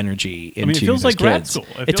all of that energy into. It feels like kids. grad school.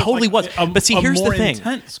 It totally like was. But see, here's the thing.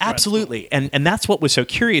 Absolutely, and that's what was so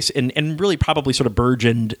curious, and really probably sort of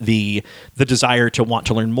burgeoned the desire to want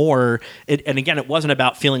to learn more. And again, it wasn't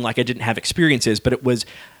about feeling like I didn't have experiences, but it was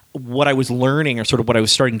what I was learning, or sort of what I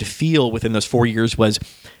was starting to feel within those 4 years was,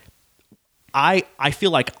 I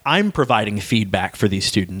feel like I'm providing feedback for these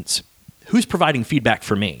students. Who's providing feedback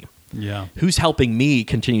for me? Yeah. Who's helping me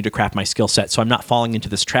continue to craft my skill set so I'm not falling into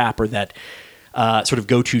this trap or that sort of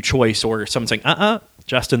go-to choice, or someone saying,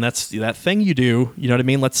 Justin, that's that thing you do. You know what I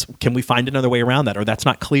mean? Can we find another way around that? Or that's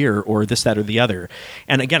not clear, or this, that, or the other.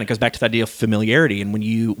 And again, it goes back to the idea of familiarity. And when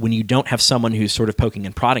you don't have someone who's sort of poking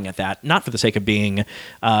and prodding at that, not for the sake of being,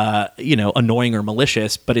 annoying or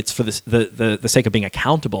malicious, but it's for the sake of being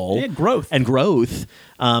accountable. Yeah, growth.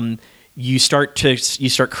 You start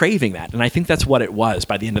craving that. And I think that's what it was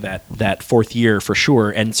by the end of that fourth year for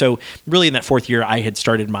sure. And so really in that fourth year, I had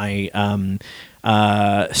started my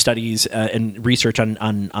studies and research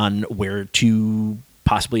on where to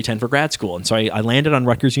possibly attend for grad school. And so I landed on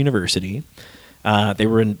Rutgers University. They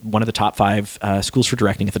were in one of the top 5 schools for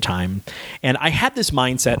directing at the time. And I had this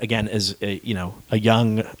mindset, again, as a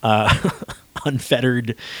young,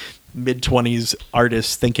 unfettered mid-20s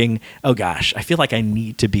artist thinking, oh gosh, I feel like I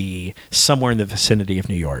need to be somewhere in the vicinity of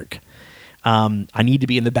New York. I need to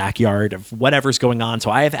be in the backyard of whatever's going on, so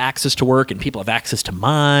I have access to work and people have access to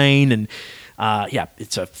mine. And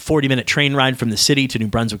it's a 40-minute train ride from the city to New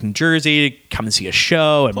Brunswick, New Jersey. Come and see a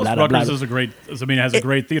show. And plus, Rutgers has a great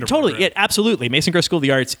theater totally, program. Absolutely. Mason Gross School of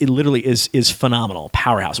the Arts, it literally is phenomenal.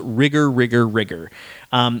 Powerhouse. Rigor.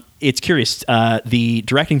 It's curious. The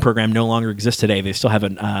directing program no longer exists today. They still have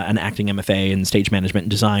an acting MFA in stage management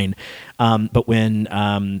and design. But when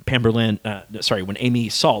when Amy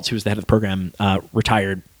Saltz, who was the head of the program,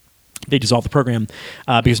 retired, they dissolved the program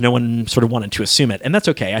because no one sort of wanted to assume it, and that's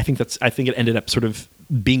okay. I think it ended up sort of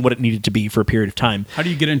being what it needed to be for a period of time. How do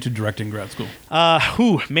you get into directing grad school?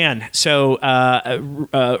 So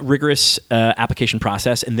rigorous application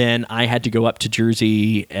process, and then I had to go up to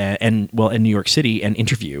Jersey in New York City and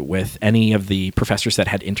interview with any of the professors that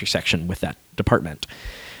had intersection with that department.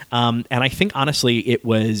 And I think honestly, it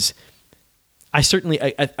was. I certainly,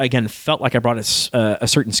 again, felt like I brought a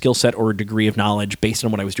certain skill set or a degree of knowledge based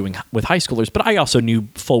on what I was doing with high schoolers, but I also knew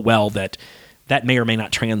full well that may or may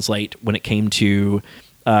not translate when it came to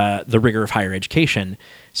the rigor of higher education.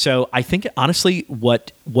 So I think, honestly,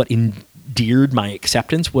 what endeared my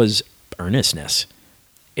acceptance was earnestness.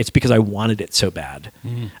 It's because I wanted it so bad,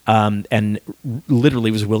 and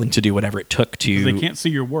literally was willing to do whatever it took to. They can't see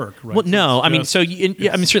your work, right? Well, no,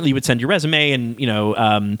 certainly you would send your resume and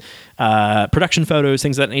production photos,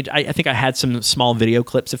 things of that nature. I think I had some small video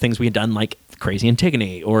clips of things we had done, like Crazy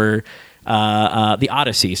Antigone or the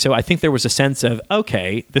Odyssey. So I think there was a sense of,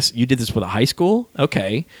 okay, you did this with a high school,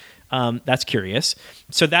 okay. That's curious.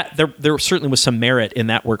 So that there certainly was some merit in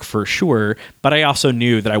that work for sure, but I also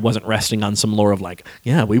knew that I wasn't resting on some lore of like,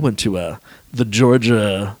 yeah, we went to the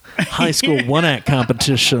Georgia high school one-act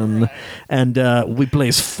competition and we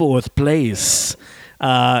placed 4th place.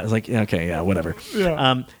 It's like, okay, yeah, whatever.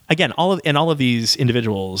 Yeah. Again, all of these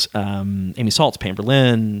individuals, Amy Saltz, Pam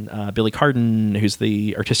Berlin, Billy Carden, who's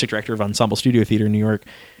the artistic director of Ensemble Studio Theater in New York,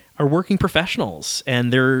 are working professionals,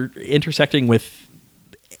 and they're intersecting with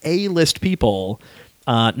A-list people,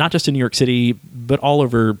 not just in New York City, but all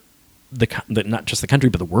over not just the country,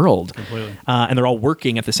 but the world. Completely. And they're all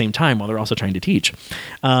working at the same time while they're also trying to teach.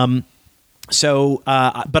 But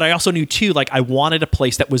I also knew too, like I wanted a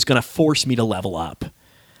place that was going to force me to level up.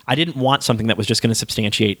 I didn't want something that was just going to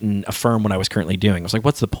substantiate and affirm what I was currently doing. I was like,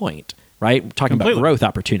 what's the point, right? We're talking about growth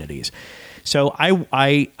opportunities. So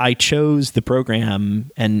I chose the program,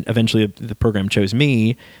 and eventually the program chose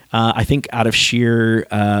me, I think out of sheer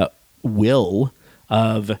will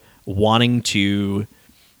of wanting to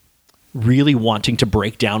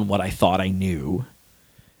break down what I thought I knew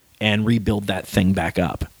and rebuild that thing back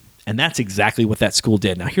up. And that's exactly what that school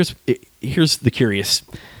did. Now, here's the curious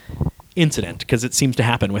incident, because it seems to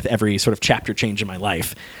happen with every sort of chapter change in my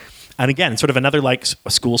life. And again, sort of another, like,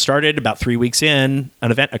 a school started about 3 weeks in,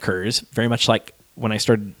 an event occurs, very much like when I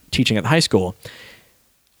started teaching at the high school.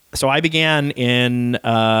 So I began in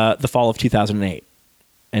the fall of 2008.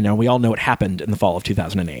 And now we all know what happened in the fall of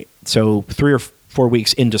 2008. So 3 or 4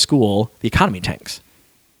 weeks into school, the economy tanks.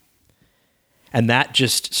 And that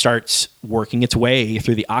just starts working its way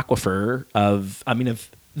through the aquifer of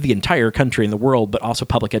the entire country and the world, but also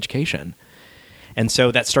public education. And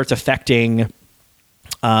so that starts affecting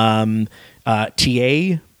TA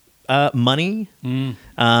money.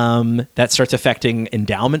 That starts affecting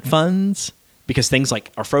endowment funds, because things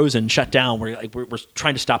like are frozen, shut down. We're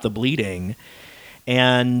trying to stop the bleeding.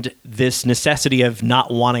 And this necessity of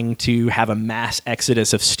not wanting to have a mass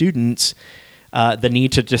exodus of students, the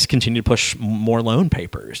need to just continue to push more loan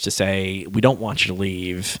papers to say, we don't want you to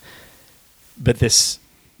leave, but this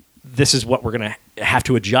is what we're going to have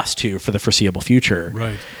to adjust to for the foreseeable future.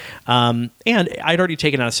 Right. And I'd already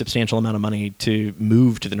taken out a substantial amount of money to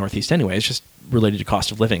move to the Northeast anyway. It's just related to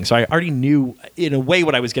cost of living. So I already knew in a way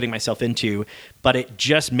what I was getting myself into, but it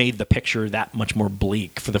just made the picture that much more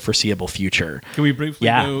bleak for the foreseeable future. Can we briefly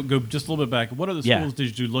go just a little bit back? What other schools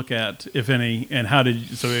did you look at, if any, and how did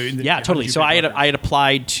you? Totally. So I had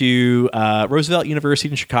applied to Roosevelt University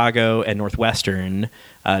in Chicago and Northwestern,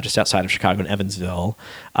 just outside of Chicago in Evansville,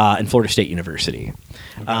 and Florida State University.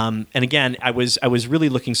 Okay. And again, I was really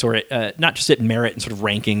looking sort of not just at merit and sort of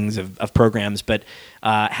rankings of programs, but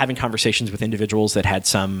having conversations with individuals that had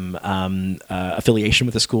some affiliation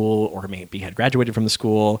with the school, or maybe had graduated from the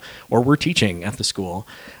school, or were teaching at the school.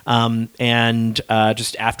 And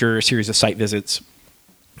just after a series of site visits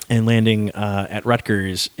and landing at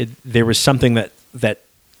Rutgers, there was something that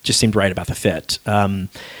just seemed right about the fit. And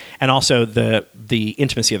also the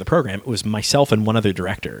intimacy of the program. It was myself and one other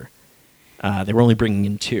director. They were only bringing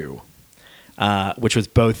in two, which was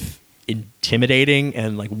both intimidating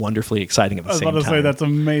and like wonderfully exciting at the same time. I was about to say that's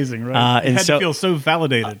amazing, right? You had to feel so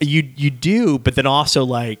validated. You do, but then also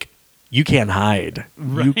like you can't hide.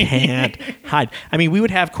 Right. You can't hide. I mean, we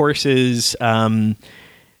would have courses,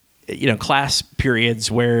 class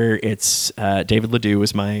periods where it's David Ledoux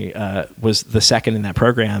was the second in that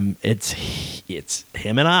program. It's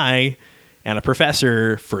him and I and a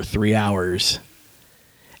professor for 3 hours.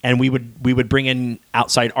 And we would bring in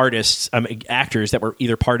outside artists, actors that were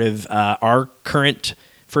either part of our current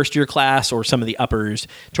first year class or some of the uppers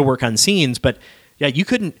to work on scenes. But yeah, you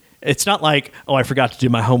couldn't. It's not like, oh, I forgot to do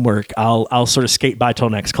my homework. I'll sort of skate by till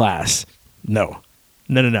next class. No.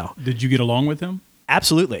 Did you get along with him?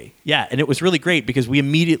 Absolutely, yeah. And it was really great because we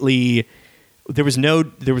immediately there was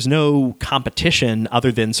no competition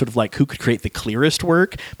other than sort of like who could create the clearest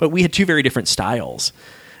work. But we had two very different styles.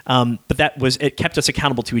 But it kept us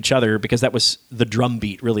accountable to each other because that was the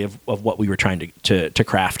drumbeat really of what we were trying to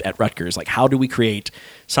craft at Rutgers. Like, how do we create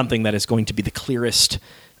something that is going to be the clearest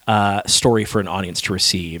story for an audience to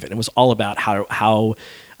receive? And it was all about how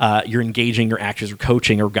you're engaging your actors or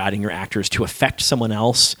coaching or guiding your actors to affect someone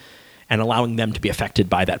else and allowing them to be affected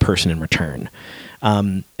by that person in return.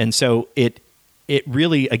 And so it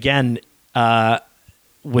really, again,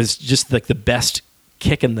 was just like the best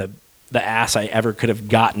kick in the ass I ever could have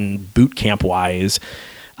gotten boot camp wise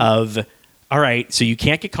of, all right, so you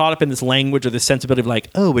can't get caught up in this language or this sensibility of like,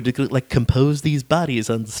 oh, would you like compose these bodies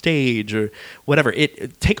on stage or whatever.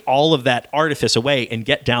 Take all of that artifice away and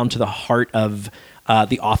get down to the heart of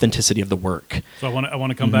the authenticity of the work. So I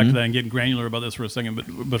want to come back to that and get granular about this for a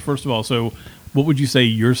second. But first of all, so what would you say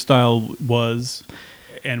your style was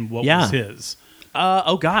and what was his?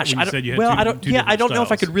 Oh gosh, I don't know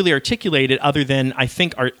if I could really articulate it other than I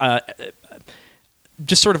think our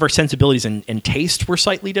just sort of our sensibilities and taste were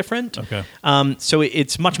slightly different. Okay. So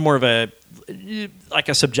it's much more of a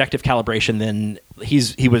subjective calibration than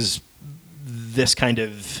he was this kind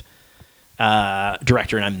of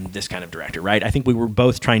director and I'm this kind of director, right? I think we were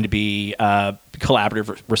both trying to be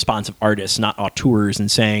collaborative, responsive artists, not auteurs,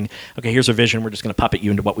 and saying, okay, here's our vision. We're just going to puppet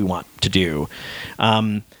you into what we want to do.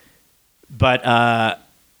 But I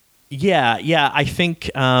think.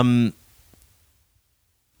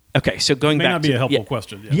 Okay, so going back, may not be a helpful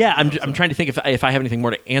question. I'm trying to think if I have anything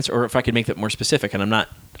more to answer, or if I could make that more specific, and I'm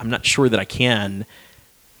not sure that I can.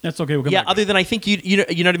 That's okay. We'll come back. Other than I think you know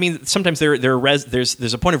what I mean. Sometimes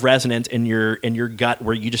there's a point of resonance in your gut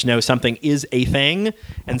where you just know something is a thing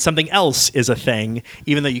and something else is a thing,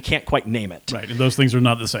 even though you can't quite name it. Right, and those things are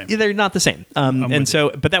not the same. Yeah, they're not the same.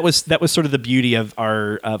 But that was sort of the beauty of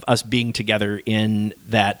us being together in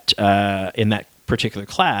that particular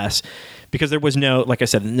class, because there was no, like I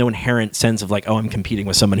said, no inherent sense of like, oh, I'm competing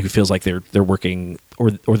with someone who feels like they're working or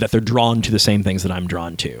that they're drawn to the same things that I'm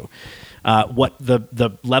drawn to. What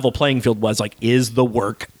the level playing field was like, is the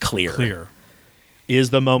work clear? Is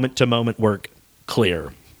the moment-to-moment work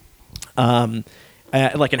clear? And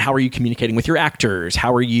how are you communicating with your actors?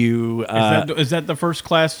 How are you... Is that the first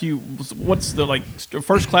class what's the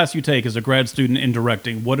first class you take as a grad student in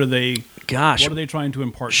directing? What are they... Gosh. What are they trying to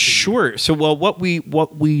impart to you? Sure. So, what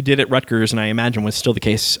we did at Rutgers, and I imagine was still the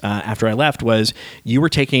case after I left, was you were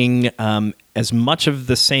taking as much of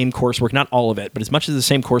the same coursework, not all of it, but as much of the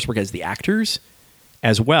same coursework as the actors,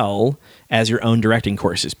 as well as your own directing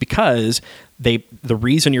courses, because the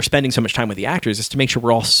reason you're spending so much time with the actors is to make sure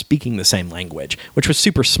we're all speaking the same language, which was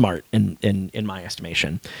super smart in my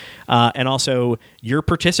estimation. And also, you're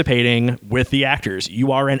participating with the actors.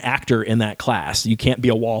 You are an actor in that class. You can't be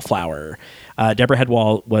a wallflower. Deborah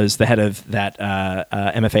Headwall was the head of that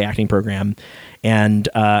MFA acting program, and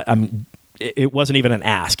it wasn't even an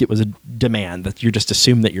ask; it was a demand that you just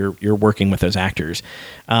assume that you're working with those actors.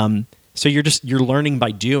 So you're learning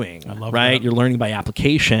by doing, right? That. You're learning by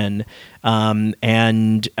application,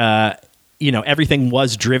 and everything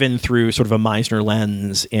was driven through sort of a Meisner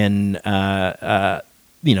lens in the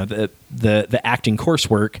acting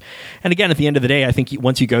coursework. And again, at the end of the day, I think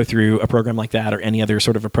once you go through a program like that or any other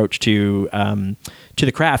sort of approach to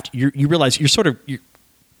the craft, you realize you're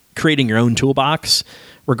creating your own toolbox,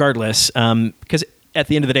 regardless, because at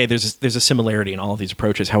the end of the day, there's a similarity in all of these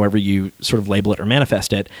approaches, however you sort of label it or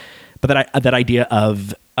manifest it. But that idea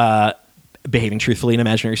of behaving truthfully in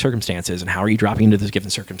imaginary circumstances, and how are you dropping into those given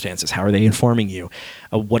circumstances? How are they informing you?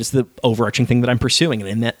 What is the overarching thing that I'm pursuing?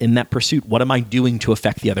 And in that pursuit, what am I doing to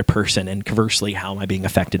affect the other person? And conversely, how am I being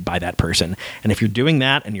affected by that person? And if you're doing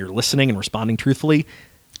that and you're listening and responding truthfully,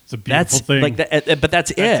 it's a beautiful thing. Like that, but that's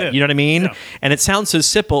it. You know what I mean? Yeah. And it sounds so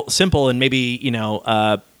simple, and maybe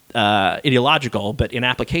ideological, but in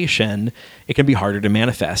application, it can be harder to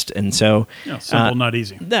manifest. And so, simple, not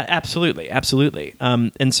easy. Absolutely.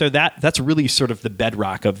 And so that's really sort of the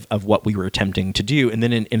bedrock of what we were attempting to do. And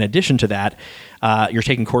then in addition to that, you're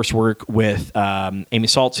taking coursework with Amy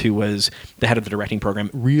Saltz, who was the head of the directing program,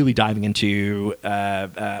 really diving into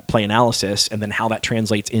play analysis, and then how that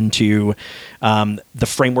translates into the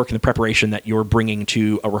framework and the preparation that you're bringing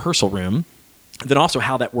to a rehearsal room. Then also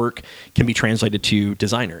how that work can be translated to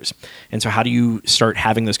designers. And so how do you start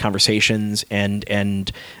having those conversations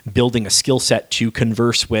and building a skill set to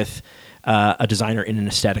converse with a designer in an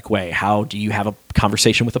aesthetic way? How do you have a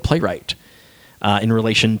conversation with a playwright in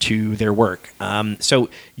relation to their work? So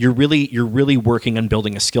you're really working on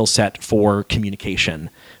building a skill set for communication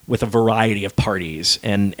with a variety of parties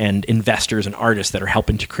and investors and artists that are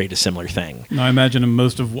helping to create a similar thing. Now, I imagine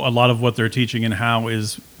a lot of what they're teaching and how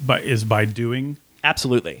is by doing.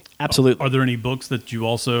 Absolutely. Are there any books that you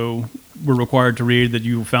also were required to read that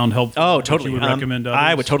you found helpful? Oh, totally. You would recommend others?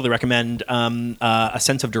 I would totally recommend A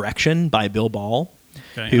Sense of Direction by Bill Ball.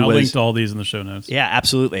 Okay. I'll link to all these in the show notes. Yeah,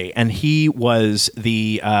 absolutely. And he was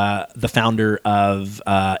the founder of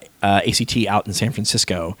ACT out in San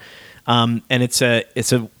Francisco. And it's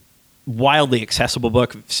a wildly accessible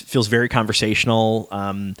book. Feels very conversational,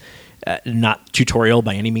 not tutorial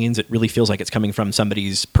by any means. It really feels like it's coming from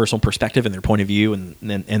somebody's personal perspective and their point of view and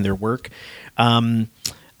their work.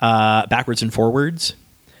 Backwards and Forwards.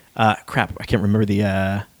 Crap, I can't remember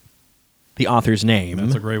the author's name.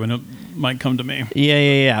 That's a great one. It might come to me.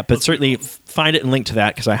 Yeah. But certainly find it and link to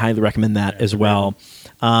that, because I highly recommend that as well.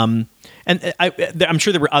 And I'm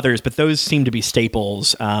sure there were others, but those seem to be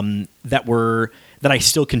staples that I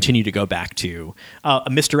still continue to go back to.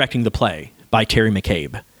 Misdirecting the Play by Terry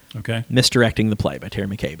McCabe. Okay. Misdirecting the Play by Terry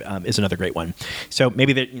McCabe is another great one. So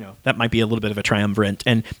maybe that might be a little bit of a triumvirate.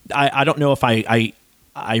 And I don't know if I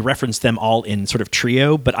referenced them all in sort of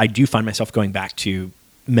trio, but I do find myself going back to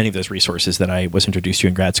many of those resources that I was introduced to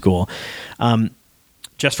in grad school,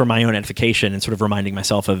 just for my own edification and sort of reminding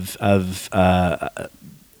myself of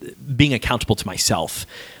being accountable to myself,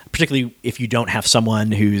 particularly if you don't have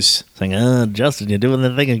someone who's saying, Justin, you're doing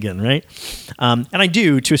the thing again, right? And I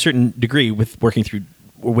do, to a certain degree, with working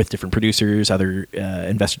with different producers, other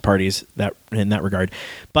invested parties in that regard.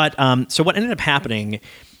 But so what ended up happening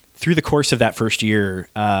through the course of that first year,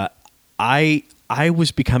 I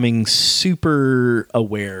was becoming super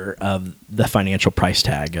aware of the financial price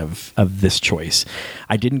tag of this choice.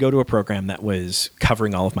 I didn't go to a program that was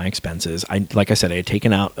covering all of my expenses. Like I said, I had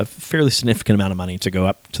taken out a fairly significant amount of money to go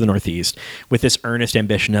up to the Northeast with this earnest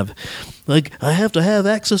ambition of, like, I have to have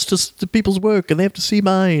access to people's work and they have to see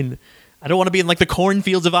mine. I don't want to be in like the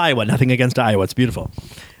cornfields of Iowa. Nothing against Iowa. It's beautiful.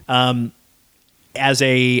 As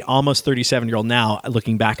a almost 37-year-old now,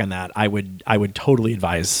 looking back on that, I would totally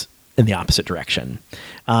advise in the opposite direction,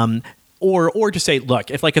 or to say, look,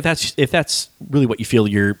 if that's really what you feel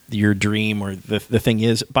your dream or the thing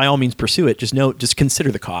is, by all means pursue it. Just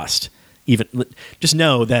consider the cost. Even just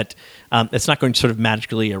know that it's not going to sort of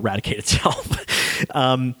magically eradicate itself,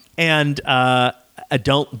 and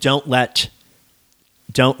don't let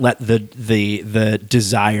the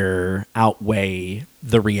desire outweigh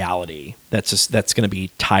the reality that's going to be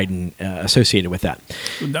tied and associated with that.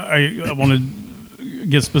 I want to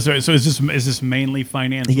get specific. So is this mainly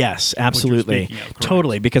financial? Yes, absolutely.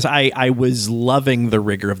 Totally. Because I was loving the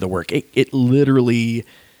rigor of the work. It literally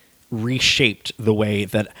reshaped the way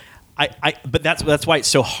that but that's why it's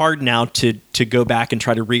so hard now to go back and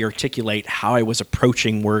try to re-articulate how I was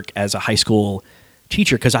approaching work as a high school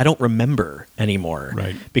teacher, because I don't remember anymore.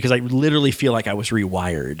 Right. Because I literally feel like I was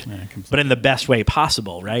rewired, but in the best way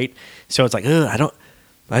possible. Right. So it's like, I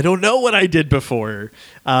don't know what I did before.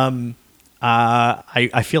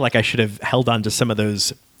 I feel like I should have held on to some of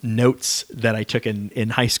those notes that I took in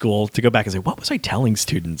high school to go back and say, what was I telling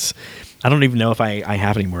students? I don't even know if I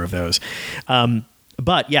have any more of those.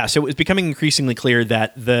 But yeah, so it was becoming increasingly clear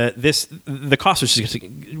that the cost was just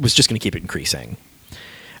going to keep increasing.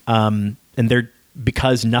 And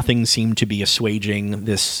because nothing seemed to be assuaging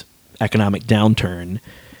this economic downturn,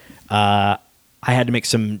 I had to make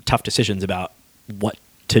some tough decisions about what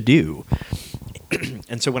to do.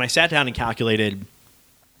 And so when I sat down and calculated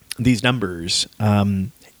these numbers,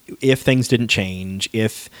 if things didn't change,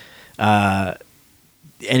 if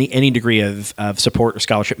any degree of support or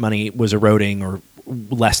scholarship money was eroding or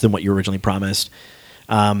less than what you originally promised,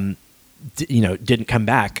 didn't come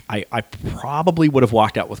back, I probably would have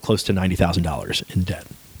walked out with close to $90,000 in debt.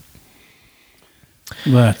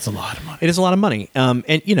 That's a lot of money. It is a lot of money. And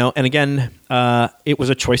again, it was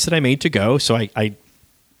a choice that I made to go. So I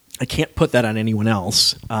can't put that on anyone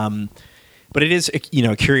else. But it is, a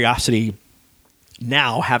curiosity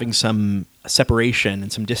now, having some separation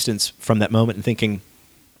and some distance from that moment and thinking,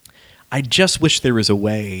 I just wish there was a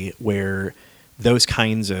way where those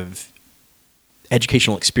kinds of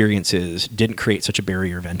educational experiences didn't create such a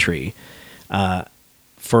barrier of entry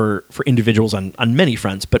for individuals on many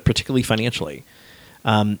fronts, but particularly financially.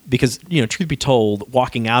 Because, truth be told,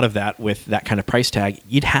 walking out of that with that kind of price tag,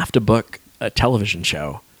 you'd have to book a television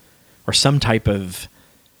show or some type of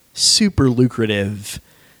super lucrative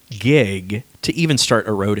gig to even start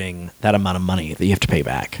eroding that amount of money that you have to pay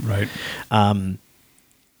back. Right.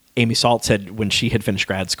 Amy Salt said when she had finished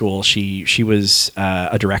grad school, she was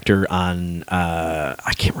a director on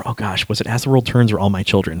I can't remember. Oh gosh, was it As the World Turns or All My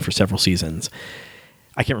Children for several seasons?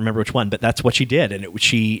 I can't remember which one, but that's what she did, and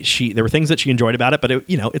she there were things that she enjoyed about it, but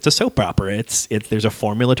it's a soap opera. It's there's a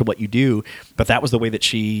formula to what you do, but that was the way that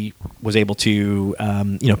she was able to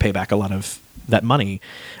pay back a lot of that money.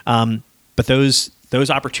 But those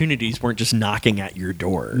opportunities weren't just knocking at your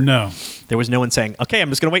door. No. There was no one saying, okay, I'm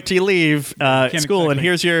just going to wait till you leave school exactly. and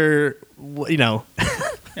here's your,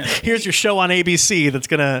 here's your show on ABC that's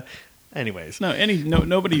going to, anyways.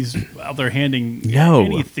 Nobody's out there handing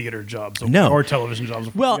any theater jobs or television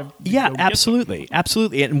jobs. Well, yeah, absolutely.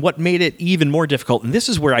 Absolutely. And what made it even more difficult, and this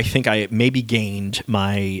is where I think I maybe gained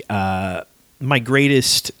my my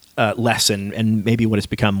greatest lesson, and maybe what has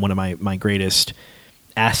become one of my greatest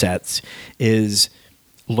assets, is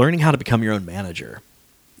learning how to become your own manager,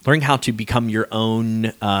 learning how to become your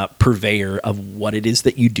own purveyor of what it is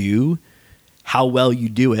that you do, how well you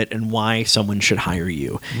do it, and why someone should hire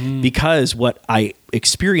you. Because what I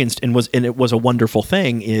experienced, and it was a wonderful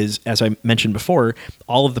thing, is, as I mentioned before,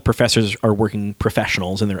 all of the professors are working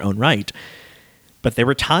professionals in their own right. But there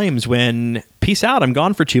were times when, peace out, I'm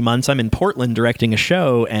gone for 2 months, I'm in Portland directing a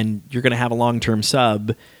show, and you're going to have a long-term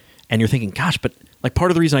sub, and you're thinking, gosh, but like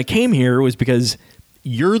part of the reason I came here was because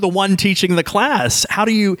you're the one teaching the class. How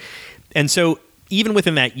do you... And so even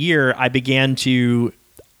within that year, I began to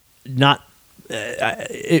not...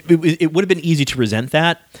 it would have been easy to resent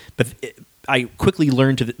that, but I quickly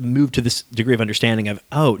learned to move to this degree of understanding of,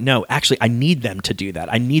 oh, no, actually, I need them to do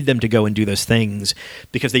that. I need them to go and do those things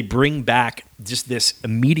because they bring back just this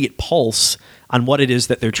immediate pulse on what it is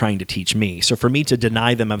that they're trying to teach me. So for me to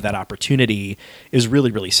deny them of that opportunity is really,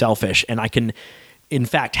 really selfish. And I can... In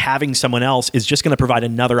fact, having someone else is just going to provide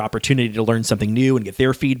another opportunity to learn something new and get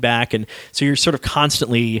their feedback. And so you're sort of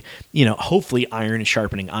constantly, hopefully iron is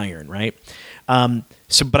sharpening iron, right? But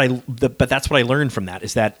that's what I learned from that,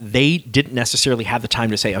 is that they didn't necessarily have the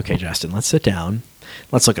time to say, okay, Justin, let's sit down.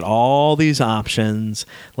 Let's look at all these options.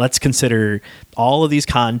 Let's consider all of these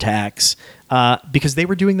contacts, because they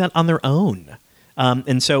were doing that on their own.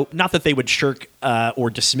 And so not that they would shirk or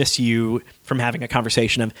dismiss you from having a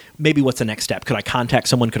conversation of maybe what's the next step. Could I contact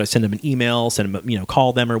someone? Could I send them an email, send them,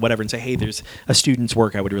 call them or whatever and say, hey, there's a student's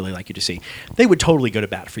work I would really like you to see. They would totally go to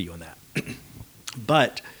bat for you on that.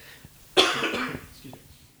 But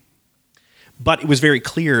it was very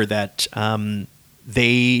clear that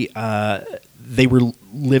they were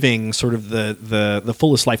living sort of the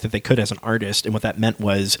fullest life that they could as an artist, and what that meant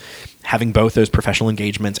was having both those professional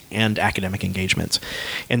engagements and academic engagements.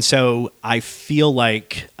 And so I feel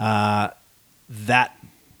like that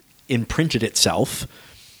imprinted itself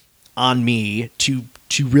on me to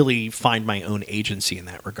really find my own agency in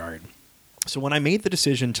that regard. So when I made the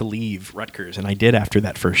decision to leave Rutgers, and I did after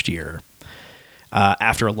that first year,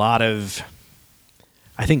 after a lot of,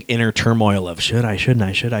 I think, inner turmoil of should I, shouldn't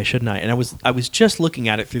I? And I was just looking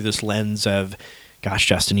at it through this lens of, gosh,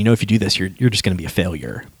 Justin, if you do this, you're just going to be a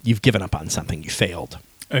failure. You've given up on something. You failed.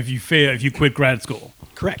 If you quit grad school.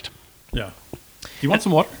 Correct. Yeah. Do you want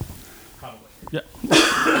some water? Probably. Yeah.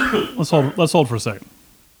 Let's hold for a second.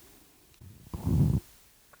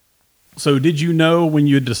 So did you know when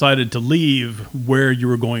you had decided to leave where you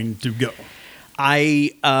were going to go?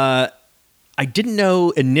 I didn't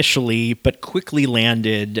know initially, but quickly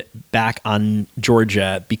landed back on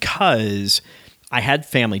Georgia because I had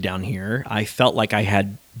family down here. I felt like I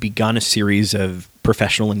had begun a series of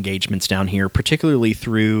professional engagements down here, particularly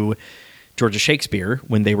through Georgia Shakespeare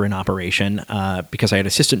when they were in operation, because I had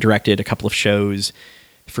assistant directed a couple of shows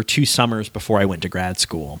for 2 summers before I went to grad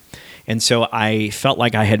school. And so I felt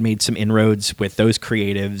like I had made some inroads with those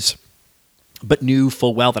creatives, but knew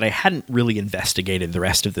full well that I hadn't really investigated the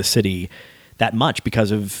rest of the city that much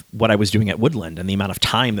because of what I was doing at Woodland and the amount of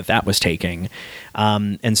time that was taking.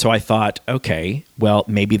 And so I thought, okay, well,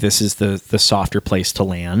 maybe this is the softer place to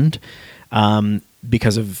land,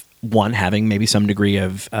 because of, one, having maybe some degree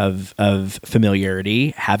of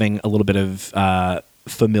familiarity, having a little bit of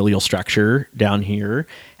familial structure down here,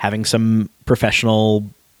 having some professional,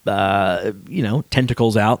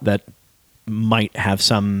 tentacles out that might have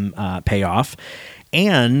some payoff.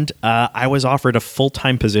 And I was offered a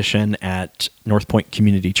full-time position at North Point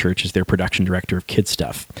Community Church as their production director of Kid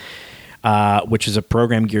Stuff, which is a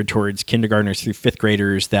program geared towards kindergartners through 5th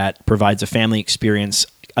graders that provides a family experience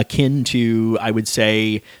akin to, I would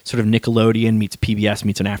say, sort of Nickelodeon meets PBS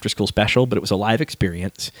meets an after-school special, but it was a live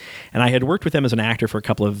experience. And I had worked with them as an actor for a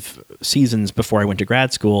couple of seasons before I went to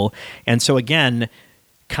grad school. And so again,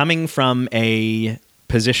 coming from a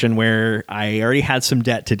position where I already had some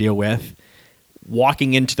debt to deal with,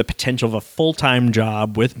 walking into the potential of a full-time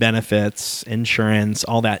job with benefits, insurance,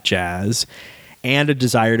 all that jazz, and a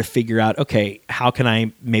desire to figure out, okay, how can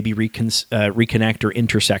I maybe reconnect or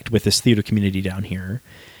intersect with this theater community down here?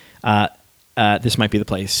 This might be the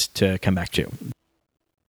place to come back to.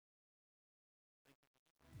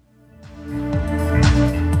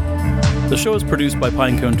 The show is produced by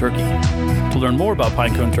Pinecone Turkey. To learn more about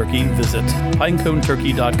Pinecone Turkey, visit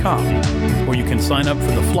pineconeturkey.com, where you can sign up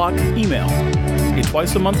for the Flock email, a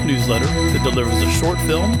twice-a-month newsletter that delivers a short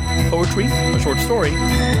film, poetry, a short story,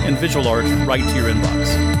 and visual art right to your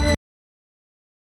inbox.